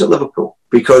players at Liverpool,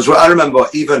 because I remember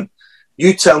even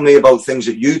you tell me about things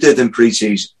that you did in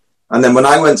pre-season, and then when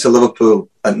I went to Liverpool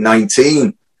at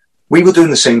 19, we were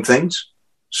doing the same things.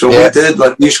 So we did,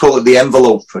 like, we used to call it the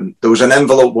envelope, and there was an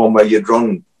envelope one where you'd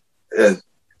run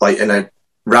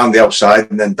round the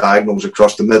outside and then diagonals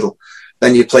across the middle.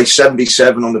 Then you play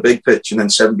 77 on the big pitch and then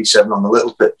 77 on the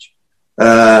little pitch.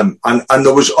 And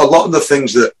there was a lot of the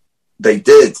things that they'd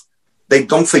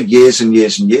done for years and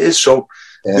years and years. So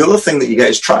the other thing that you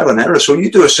get is trial and error. So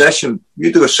you do a session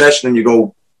and you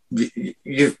go,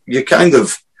 you kind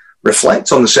of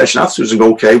reflect on the session afterwards and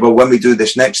go, okay, well, when we do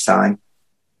this next time,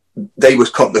 they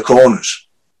would cut the corners.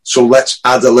 So let's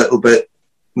add a little bit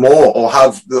more, or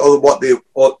have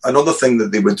another thing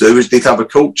that they would do is they'd have a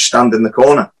coach stand in the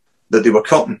corner that they were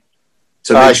cutting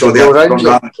to make sure they had to run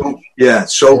around the coach. Yeah.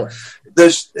 So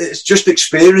it's just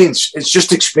experience. It's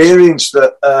just experience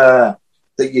that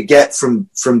you get from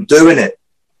doing it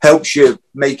helps you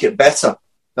make it better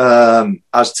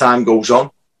as time goes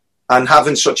on. And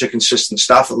having such a consistent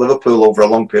staff at Liverpool over a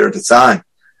long period of time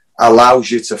allows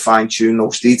you to fine-tune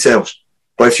those details.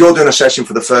 But if you're doing a session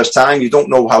for the first time, you don't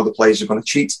know how the players are going to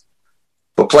cheat.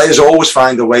 But players always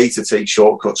find a way to take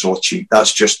shortcuts or cheat.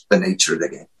 That's just the nature of the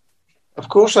game. Of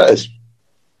course it is.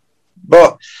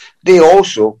 But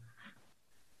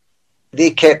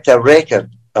they kept a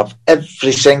record of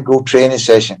every single training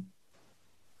session.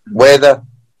 Whether,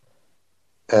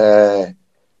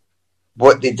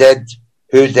 what they did,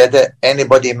 who did it,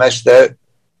 anybody missed out.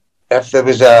 If there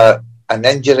was an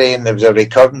injury and there was a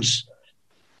recurrence,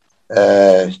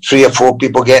 3 or 4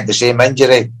 people getting the same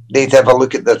injury, they'd have a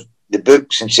look at the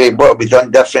books and say, what have we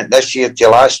done different this year to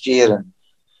last year? And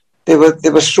they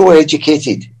were so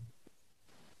educated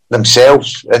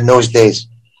themselves in those days.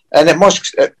 And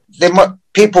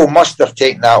people must have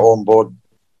taken that on board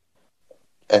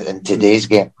in today's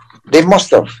game. They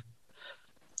must have.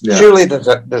 Yeah. Surely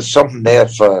there's something there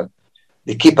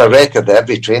they keep a record of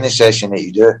every training session that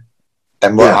you do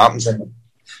and what happens in it.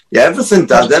 Yeah,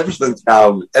 everything's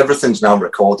now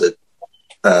recorded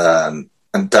and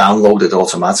downloaded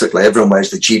automatically. Everyone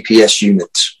wears the GPS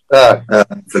units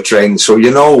for training. So,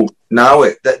 now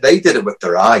they did it with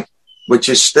their eye, which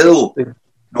is still,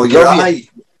 your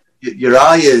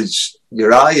eye is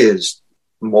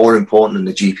more important than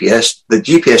the GPS. The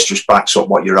GPS just backs up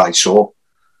what your eye saw.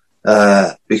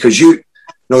 Because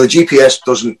No, the GPS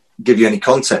doesn't give you any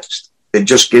context. It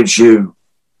just gives you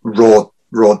raw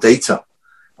data.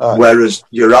 Whereas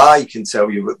your eye can tell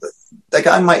you that the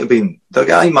guy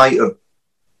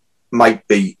might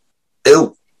be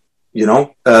ill, you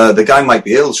know, the guy might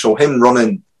be ill. So him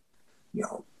running,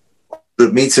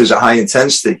 100 meters at high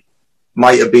intensity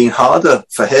might have been harder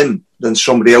for him than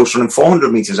somebody else running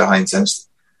 400 meters at high intensity.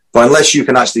 But unless you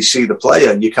can actually see the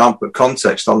player, you can't put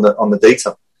context on the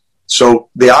data. So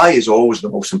the eye is always the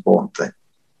most important thing.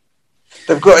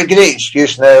 They've got a great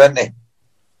excuse now, haven't they?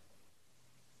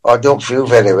 I don't feel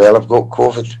very well. I've got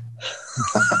COVID.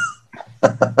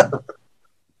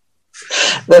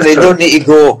 Then they don't need to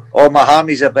go, my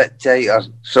hammy's a bit tighter.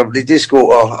 So they just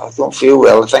go, I don't feel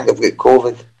well. I think I've got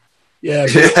COVID. Yeah.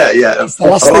 That's the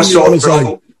last thing you want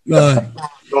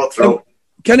to say.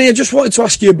 Kenny, I just wanted to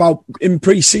ask you about in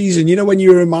pre-season, when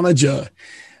you were a manager,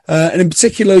 and in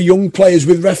particular young players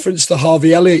with reference to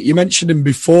Harvey Elliott. You mentioned him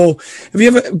before. Have you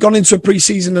ever gone into a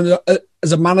pre-season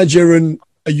as a manager and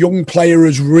a young player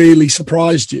has really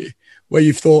surprised you, where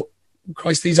you've thought,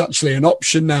 Christ, he's actually an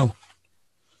option now?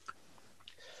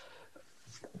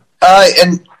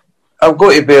 And I've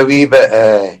got to be a wee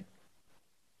bit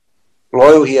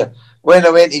loyal here. When I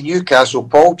went to Newcastle,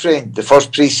 Paul trained the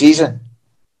first pre-season,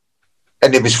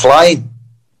 and he was flying.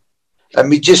 And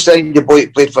we just signed the boy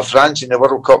who played for France in the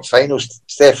World Cup finals,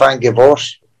 Stefan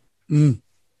Gavos. And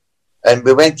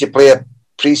we went to play a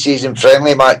pre-season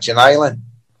friendly match in Ireland.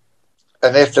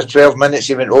 And after 12 minutes,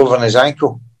 he went over on his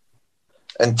ankle.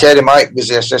 And Terry Mack was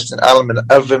the assistant, Alan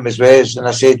Irvin was with, and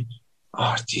I said,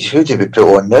 geez, who do we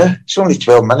put on now? It's only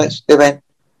 12 minutes. They went,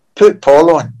 put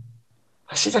Paul on.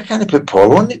 I said, I can't put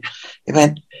Paul on. He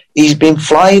went, he's been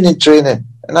flying in training.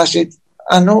 And I said,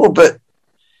 I know, but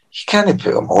you can't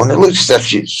put him on. It looks as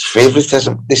if it's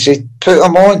favouritism. They said, put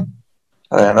him on.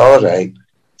 I went, all right.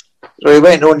 So he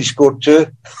went on, he scored 2.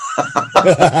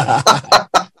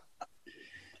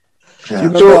 Yeah.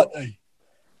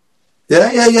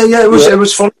 Yeah. It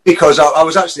was funny because I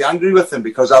was actually angry with him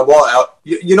because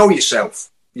you know yourself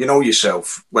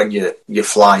when you're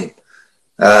flying.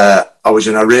 I was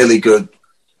in a really good,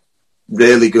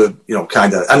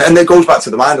 kind of, and it goes back to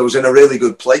the mind. I was in a really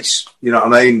good place. You know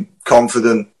what I mean?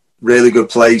 Confident, really good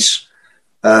place.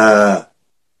 And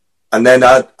then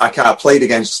I played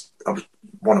against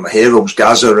one of my heroes,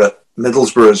 Gaza at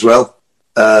Middlesbrough as well.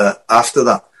 After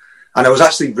that. And I was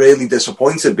actually really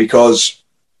disappointed because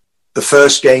the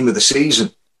first game of the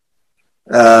season,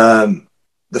 I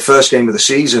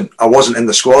wasn't in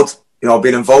the squad. I've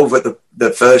been involved with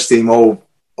the first team all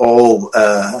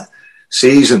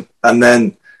season, and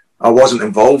then I wasn't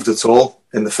involved at all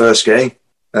in the first game.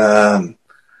 And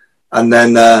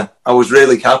then I was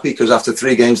really happy because after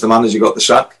 3 games, the manager got the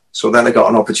sack. So then I got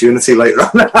an opportunity later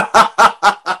on.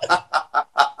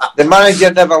 The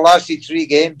manager never lasted 3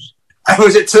 games.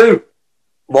 Was it 2?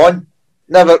 1.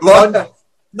 Never. 1.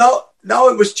 No,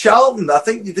 it was Charlton. I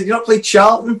think, did you not play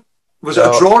Charlton? Was it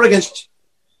a draw against?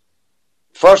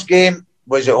 First game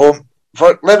was at home.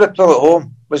 For Liverpool at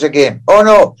home was a game. Oh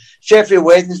no, Sheffield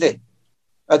Wednesday.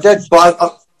 I did. But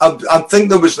I think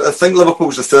Liverpool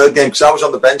was the 3rd game because I was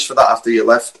on the bench for that after you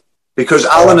left. Because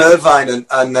Alan Irvine and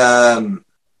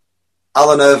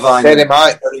Terry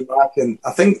Mack, and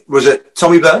I think was it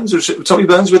Tommy Burns? Was it Tommy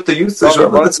Burns with the youth as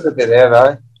well?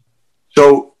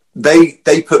 So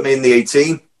they put me in the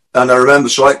 18, and I remember.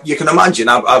 So you can imagine,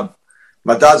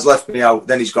 my dad's left me out.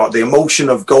 Then he's got the emotion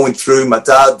of going through. My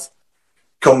dad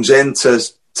comes in to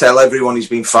tell everyone he's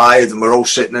been fired, and we're all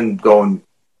sitting and going.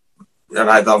 And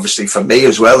obviously for me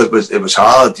as well, it was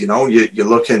hard. You're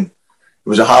looking. It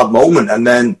was a hard moment, and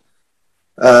then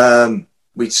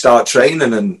we'd start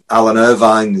training, and Alan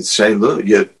Irvine would say, "Look,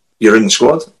 you're in the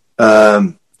squad."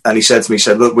 And he said to me,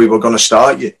 "Look, we were going to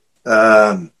start you,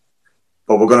 but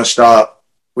we're going to start.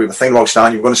 We were thinking about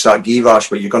starting. You're going to start Givash,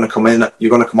 but you're going to come in. You're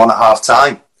going to come on at half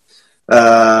time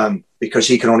because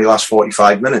he can only last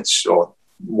 45 minutes or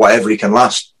whatever he can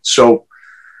last." So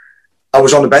I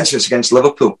was on the bench against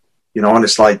Liverpool, and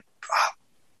it's like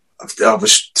I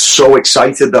was so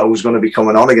excited that I was going to be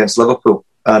coming on against Liverpool.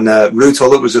 And Ruud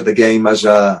Gullit was at the game as he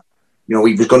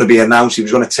was going to be announced. He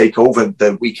was going to take over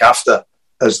the week after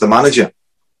as the manager.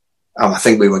 And I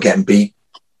think we were getting beat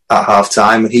at half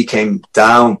time, and he came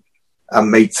down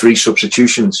and made 3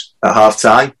 substitutions at half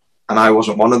time, and I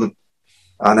wasn't one of them.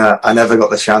 And I never got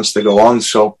the chance to go on.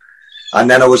 So, and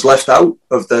then I was left out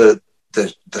of the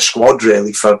squad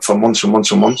really for months and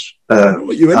months and months.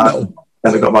 You in though?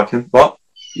 Then I got back in. What?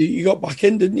 You got back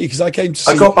in, didn't you? Because I came to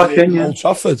see I got back in, Old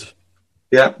Trafford.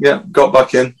 Yeah, got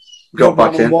back in. Got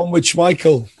back in. One with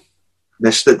Schmeichel.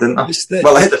 Missed it, didn't I? Missed it.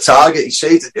 Well, I hit the target. He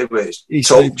saved it. Do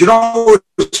you know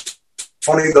what's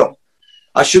funny though?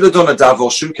 I should have done a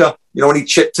Davos Suka, when he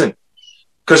chipped in.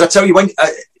 Because I tell you,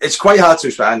 it's quite hard to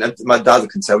explain, and my dad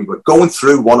can tell you, but going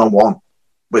through one-on-one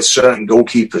with certain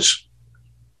goalkeepers,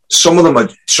 some of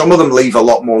them leave a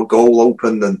lot more goal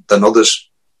open than others.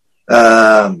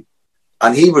 And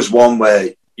he was one where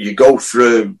you go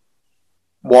through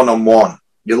one-on-one,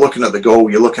 you're looking at the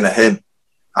goal, you're looking at him,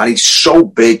 and he's so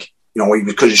big,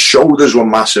 because his shoulders were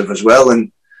massive as well,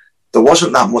 and there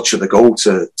wasn't that much of the goal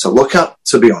to look at,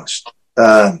 to be honest.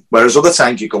 Whereas other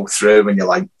times you go through and you're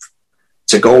like,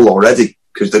 it's a goal already,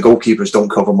 because the goalkeepers don't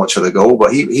cover much of the goal,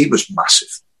 but he was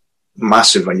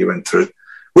massive when you went through.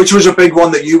 Which was a big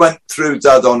one that you went through,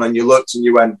 Dad, on, and you looked and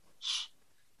you went,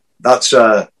 that's...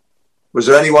 was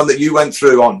there anyone that you went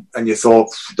through on and you thought,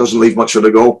 doesn't leave much of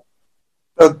the goal?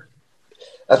 Well,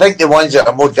 I think the ones that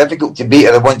are more difficult to beat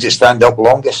are the ones that stand up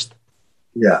longest.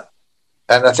 Yeah.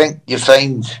 And I think you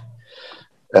find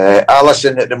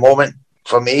Alisson at the moment,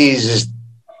 for me, it's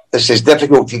as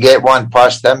difficult to get one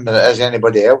past him than it is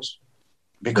anybody else.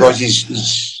 Because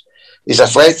he's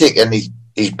athletic and he's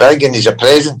big and he's a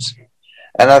presence.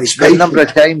 And the number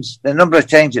of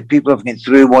times that people have gone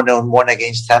through one-on-one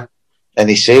against him and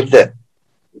he saved it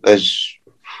is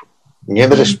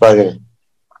numerous. But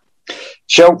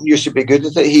Shelton used to be good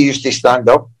at it. He used to stand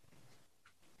up.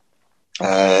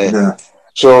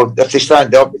 So if they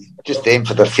stand up, just aim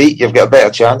for their feet, you've got a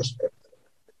better chance.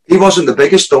 He wasn't the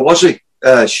biggest though, was he,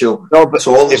 Shelton? No, but he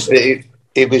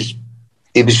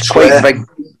was quite a big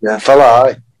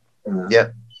fella. Yeah.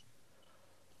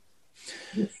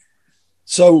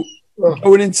 So,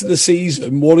 going into the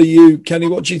season, Kenny,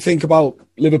 what do you think about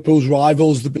Liverpool's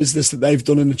rivals, the business that they've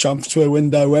done in the transfer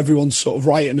window? Everyone's sort of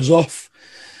writing us off.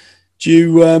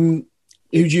 Who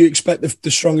do you expect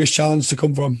the strongest challenge to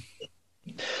come from?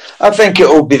 I think it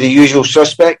will be the usual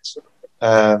suspects.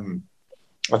 I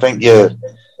think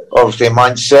obviously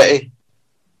Man City,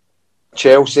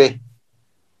 Chelsea,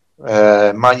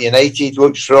 Man United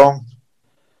look strong.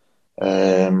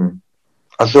 I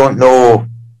don't know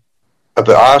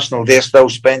about Arsenal. They're still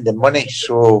spending money,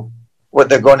 so what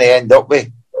they're going to end up with,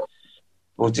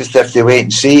 we'll just have to wait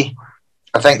and see.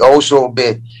 I think also it'll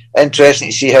be interesting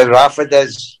to see how Rafa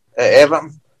does at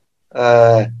Everton.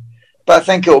 But I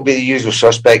think it'll be the usual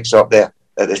suspects up there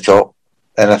at the top,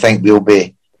 and I think we'll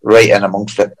be right in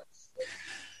amongst it.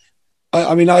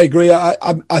 I mean, I agree.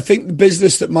 I think the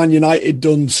business that Man United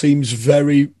done seems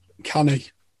very canny,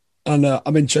 and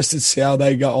I'm interested to see how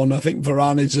they get on. I think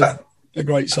Varane is a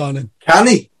great signing.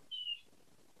 Canny?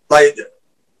 Like,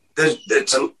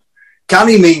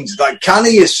 canny means,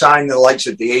 canny is signing the likes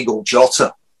of Diego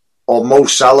Jota or Mo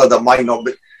Salah that might not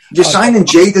be. You're signing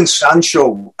Jadon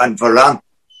Sancho and Varane.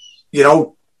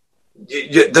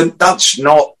 That's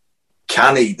not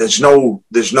canny. There's no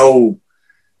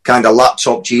kind of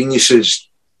laptop geniuses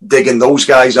digging those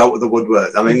guys out of the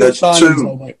woodwork. I mean, they're good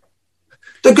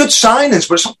signings,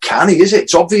 but it's not canny, is it?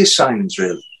 It's obvious signings,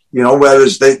 really.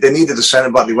 Whereas they needed a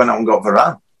centre back, they went out and got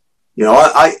Varane.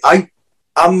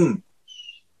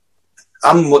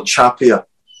 I'm much happier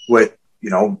with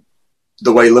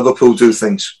the way Liverpool do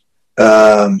things.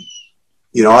 I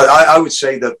would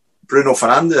say that Bruno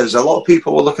Fernandes, a lot of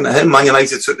people were looking at him. Man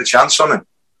United took the chance on him.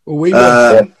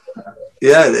 Man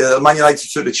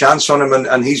United took the chance on him,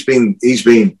 and he's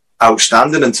been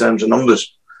outstanding in terms of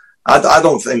numbers. I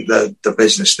don't think the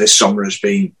business this summer has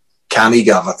been canny,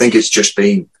 Gav. I think it's just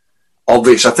been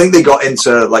obvious. I think they got into,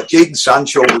 Jadon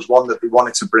Sancho was one that they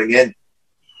wanted to bring in,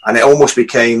 and it almost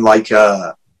became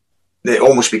a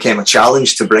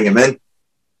challenge to bring him in.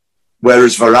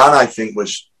 Whereas Varane, I think,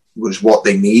 was what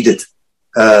they needed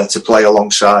to play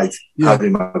alongside Harry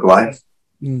Maguire.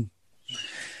 Mm.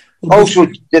 Also,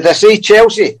 did I say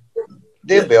Chelsea?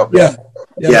 They'll be up there.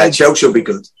 Yeah, Chelsea will be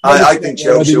good. I think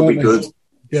Chelsea will be good.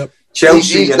 Yep.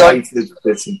 Chelsea United.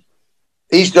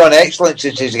 He's done excellent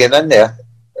since he's getting in there,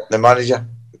 the manager.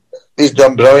 He's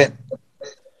done brilliant.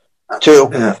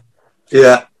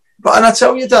 Yeah. And I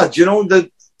tell you, Dad,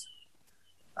 that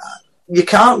you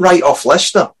can't write off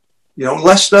Leicester.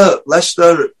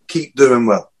 Leicester keep doing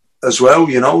well as well.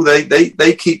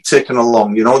 They keep ticking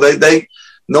along.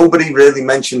 Nobody really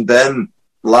mentioned them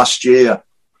last year,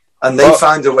 and they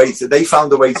found a way to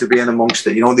be in amongst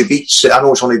it. They beat. I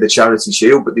know it's only the Charity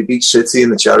Shield, but they beat City in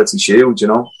the Charity Shield.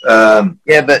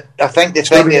 But I think it's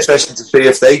going to be interesting to see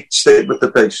if they stick with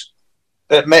the pace.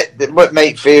 What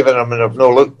might favour them, and I've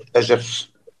no looked, as if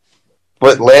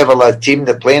what level of team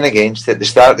they're playing against at the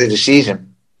start of the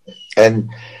season, and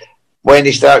when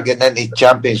they start getting into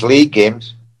Champions League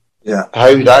games,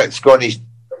 how that's going to,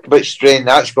 what strain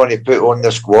that's going to put on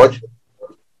the squad.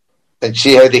 and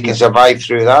see how they can survive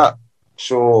through that.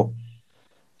 So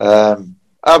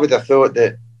I would have thought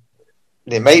that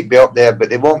they might be up there, but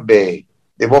they won't be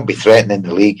threatening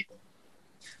the league.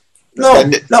 No,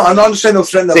 I'm not saying they'll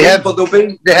threaten the league, but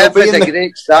they have had a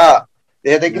great start.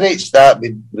 They had a great start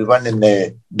with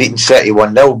winning beating City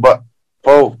 1-0, but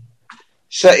Paul,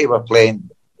 City were playing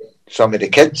some of the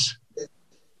kids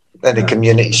in the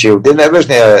Community Shield, and it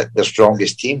wasn't their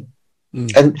strongest team.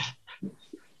 And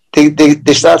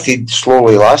they started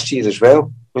slowly last year as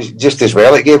well. Just as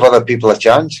well, it gave other people a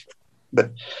chance.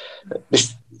 But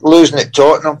losing at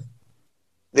Tottenham,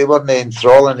 they weren't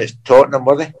enthralling at Tottenham,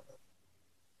 were they?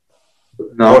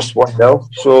 No. Lost 1-0.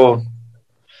 So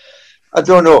I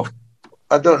don't know.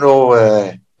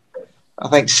 I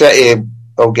think City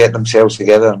will get themselves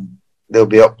together and they'll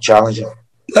be up challenging.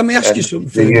 Let me ask you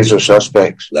something. The usual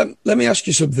suspects. Let me ask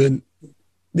you something.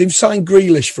 They've signed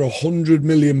Grealish for £100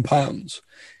 million.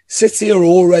 City are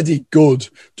already good.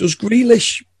 Does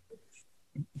Grealish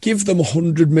give them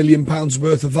 £100 million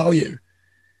worth of value?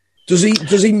 Does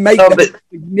he make them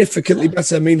significantly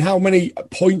better? I mean, how many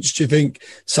points do you think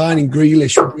signing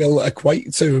Grealish will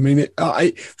equate to? I mean,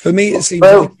 for me, it seems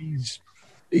like he's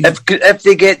if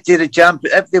they get to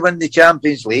if they win the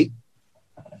Champions League,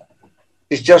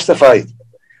 it's justified.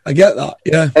 I get that,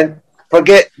 yeah. And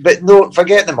forget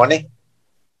the money.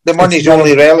 The money's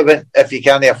only relevant if you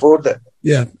can't afford it.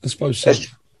 Yeah, I suppose so.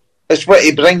 It's what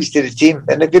he brings to the team,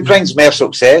 and if he brings more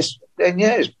success, then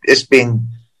yeah, it's been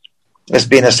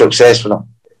a success for them.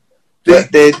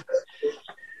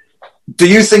 Do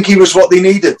you think he was what they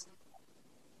needed?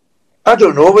 I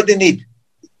don't know what they need.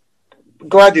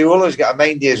 Guardiola's got a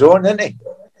mind of his own, isn't he?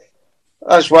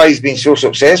 That's why he's been so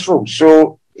successful.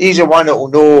 So he's the one that will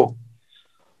know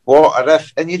what or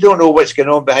if, and you don't know what's going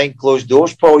on behind closed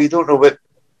doors, Paul. You don't know what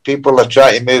people are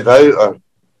trying to move out or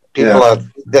people are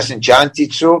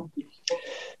disenchanted. So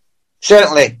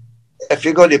certainly, if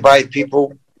you're going to buy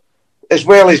people, as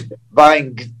well as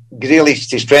buying Grealish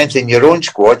to strengthen your own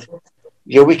squad,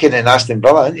 you're weakening Aston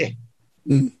Villa, aren't you?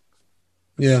 Mm.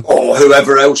 Yeah. Or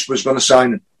whoever else was going to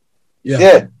sign him.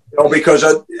 Yeah. You know, because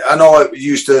I know it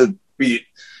used to be,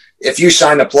 if you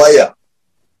sign a player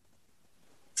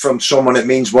from someone, it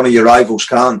means one of your rivals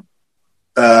can't.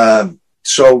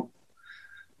 So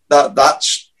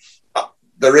that's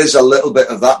there is a little bit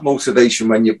of that motivation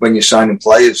when you're signing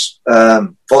players.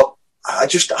 But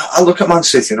I look at Man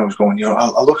City and I was going,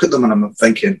 I look at them and I'm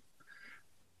thinking,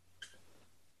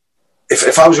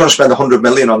 if I was going to spend 100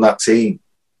 million on that team,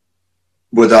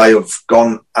 would I have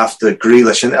gone after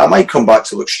Grealish? And I might come back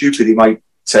to look stupid. He might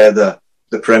tear the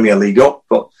Premier League up,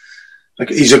 but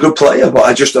he's a good player. But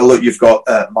I look. You've got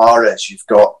Mahrez, you've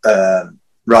got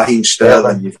Raheem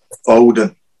Sterling, you've got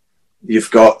Foden,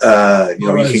 you've got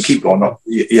you can keep going up.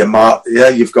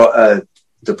 You've got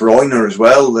De Bruyne as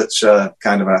well. That's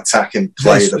kind of an attacking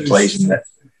player that plays in there.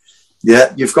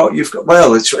 Yeah, you've got.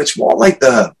 Well, it's more like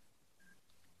the.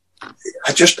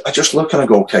 I just look and I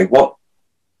go, okay, what?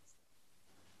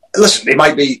 Listen, it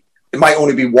might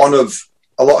only be one of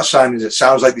a lot of signings. It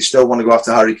sounds like they still want to go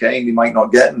after Harry Kane. They might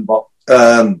not get him, but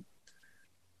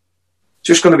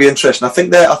just going to be interesting. I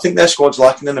think their squad's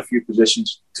lacking in a few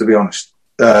positions, to be honest.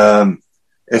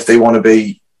 If they want to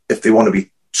be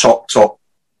top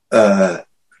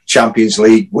Champions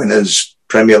League winners,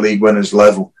 Premier League winners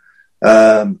level,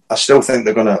 I still think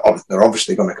they're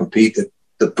obviously going to compete.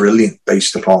 They're brilliant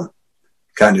based upon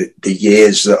kind of the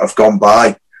years that have gone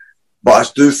by. But I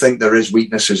do think there is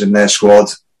weaknesses in their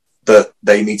squad that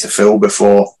they need to fill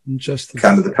before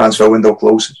kind of the transfer window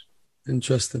closes.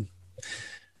 Interesting.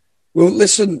 Well,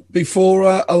 listen, before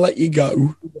I let you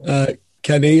go,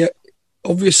 Kenny,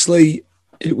 obviously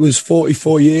it was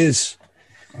 44 years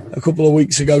a couple of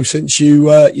weeks ago since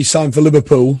you signed for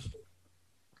Liverpool,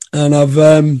 and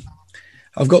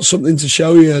I've got something to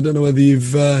show you. I don't know whether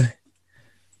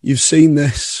you've seen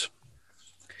this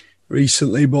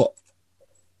recently, but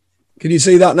can you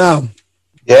see that now?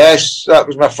 Yes, that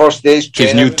was my first day's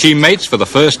training. His new teammates for the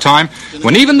first time,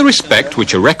 when even the respect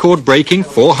which a record-breaking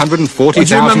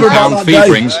 £440,000 fee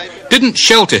brings didn't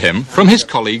shelter him from his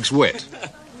colleagues' wit.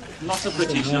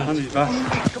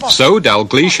 So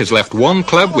Dalglish has left one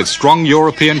club with strong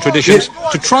European traditions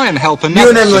to try and help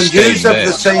another sustain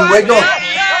theirs. The same wig on.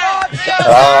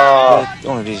 The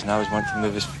only reason I was wanting to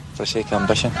move is for the sake of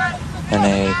ambition,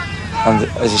 and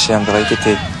as I say, I'm delighted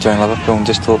to join Liverpool and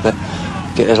just hope that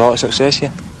get a lot of success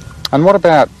here. And what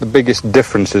about the biggest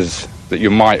differences that you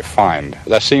might find?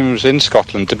 There seems in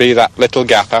Scotland to be that little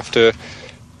gap after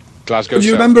Glasgow. Do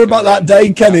you remember about that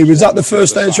day, Kenny? Was that the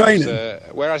first day of training?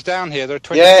 Whereas down here there are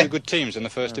 22 good teams in the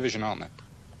first division, aren't there?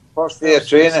 First day of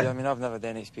training. I mean, I've never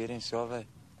done experience, so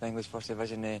the English First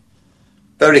Division.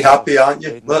 Very happy, aren't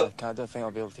you? Look. I don't think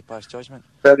I'll be able to pass judgment.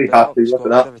 Very happy, look at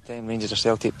that. Every time Rangers or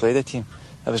Celtic played the team,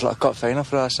 it was like a cup final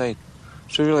for our side.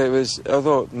 So really, it was,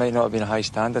 although it might not have been a high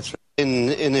standard. In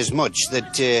as much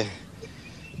that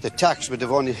the tax would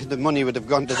have the money would have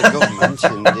gone to the government,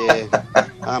 and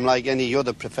I'm like any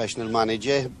other professional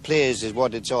manager. Players is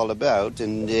what it's all about,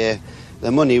 and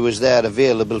the money was there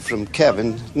available from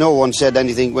Kevin. No one said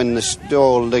anything when they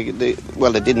stole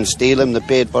well, they didn't steal him, they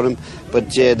paid for him,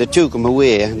 but they took him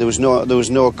away. There was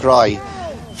no cry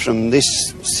from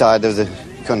this side of the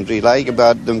country like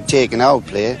about them taking our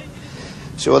player.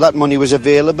 So that money was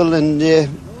available, and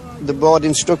the board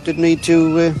instructed me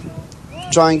to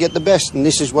try and get the best, and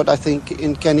this is what I think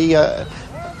in Kenny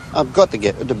I've got to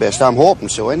get the best. I'm hoping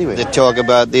so anyway. They talk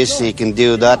about this, he can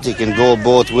do that, he can go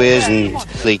both ways, and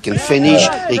he can finish,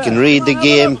 he can read the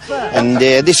game, and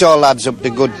this all adds up to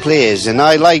good players, and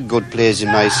I like good players in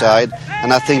my side,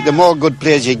 and I think the more good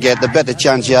players you get, the better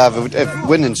chance you have of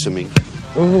winning something.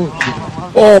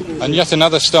 And yet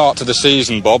another start to the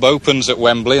season, Bob, opens at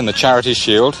Wembley in the Charity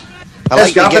Shield. I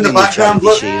like to get in the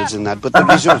Charity Shields and that, but the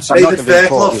results are not of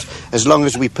importance as long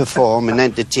as we perform and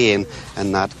entertain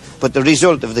and that. But the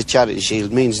result of the Charity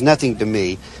Shield means nothing to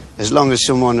me as long as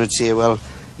someone would say, well,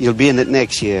 you'll be in it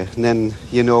next year, and then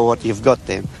you know what you've got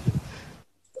then.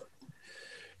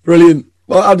 Brilliant.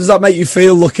 Well, how does that make you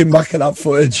feel looking back at that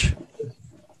footage?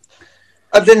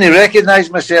 I didn't recognise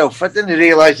myself. I didn't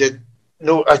realise that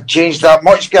I'd changed that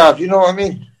much, Gav. You know what I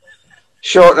mean?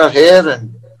 Shorter hair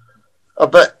and a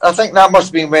bit. I think that must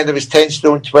have been when I was 10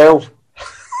 stone 12.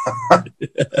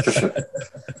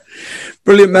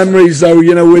 Brilliant memories, though,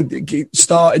 with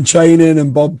starting training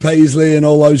and Bob Paisley and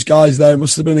all those guys there. It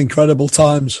must have been incredible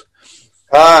times.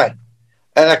 Aye.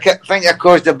 And I think I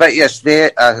caused a bit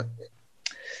of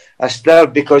a stir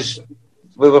because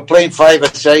we were playing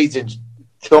five-a-side and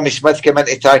Tommy Smith came in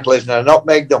to tackle us and I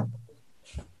nutmegged him.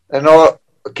 And all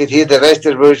I could hear the rest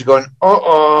of the boys going,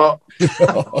 uh-oh.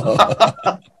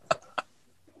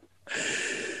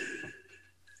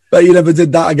 Bet you never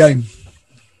did that again.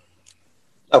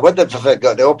 I would have if I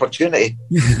got the opportunity.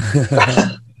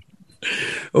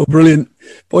 Oh, brilliant.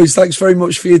 Boys, thanks very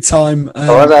much for your time.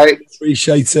 All right.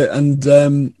 Appreciate it. And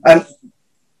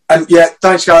yeah,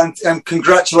 thanks, Gavin. And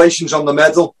congratulations on the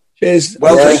medal. Cheers.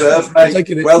 Well deserved,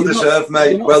 mate. Well deserved,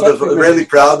 mate. Really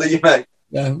proud of you, mate.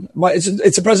 Yeah,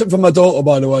 it's a present for my daughter,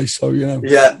 by the way, so,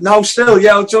 Yeah, no, still,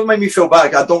 don't make me feel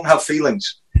bad. I don't have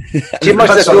feelings. She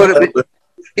must have thought it.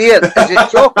 Here, is it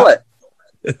chocolate?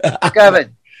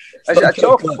 Gavin, is it a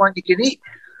chocolate one you can eat?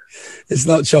 It's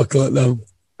not chocolate, no.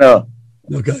 No.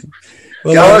 Okay.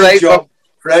 Well, all right, job.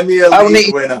 Premier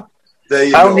League winner. There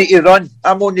you go. I'll need to run.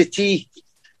 I'm on the tee.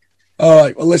 All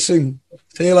right, well, listen.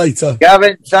 See you later.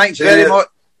 Gavin, thanks very much.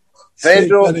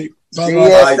 Pedro. Bye.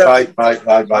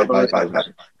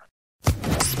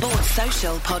 Sports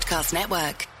Social Podcast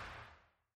Network.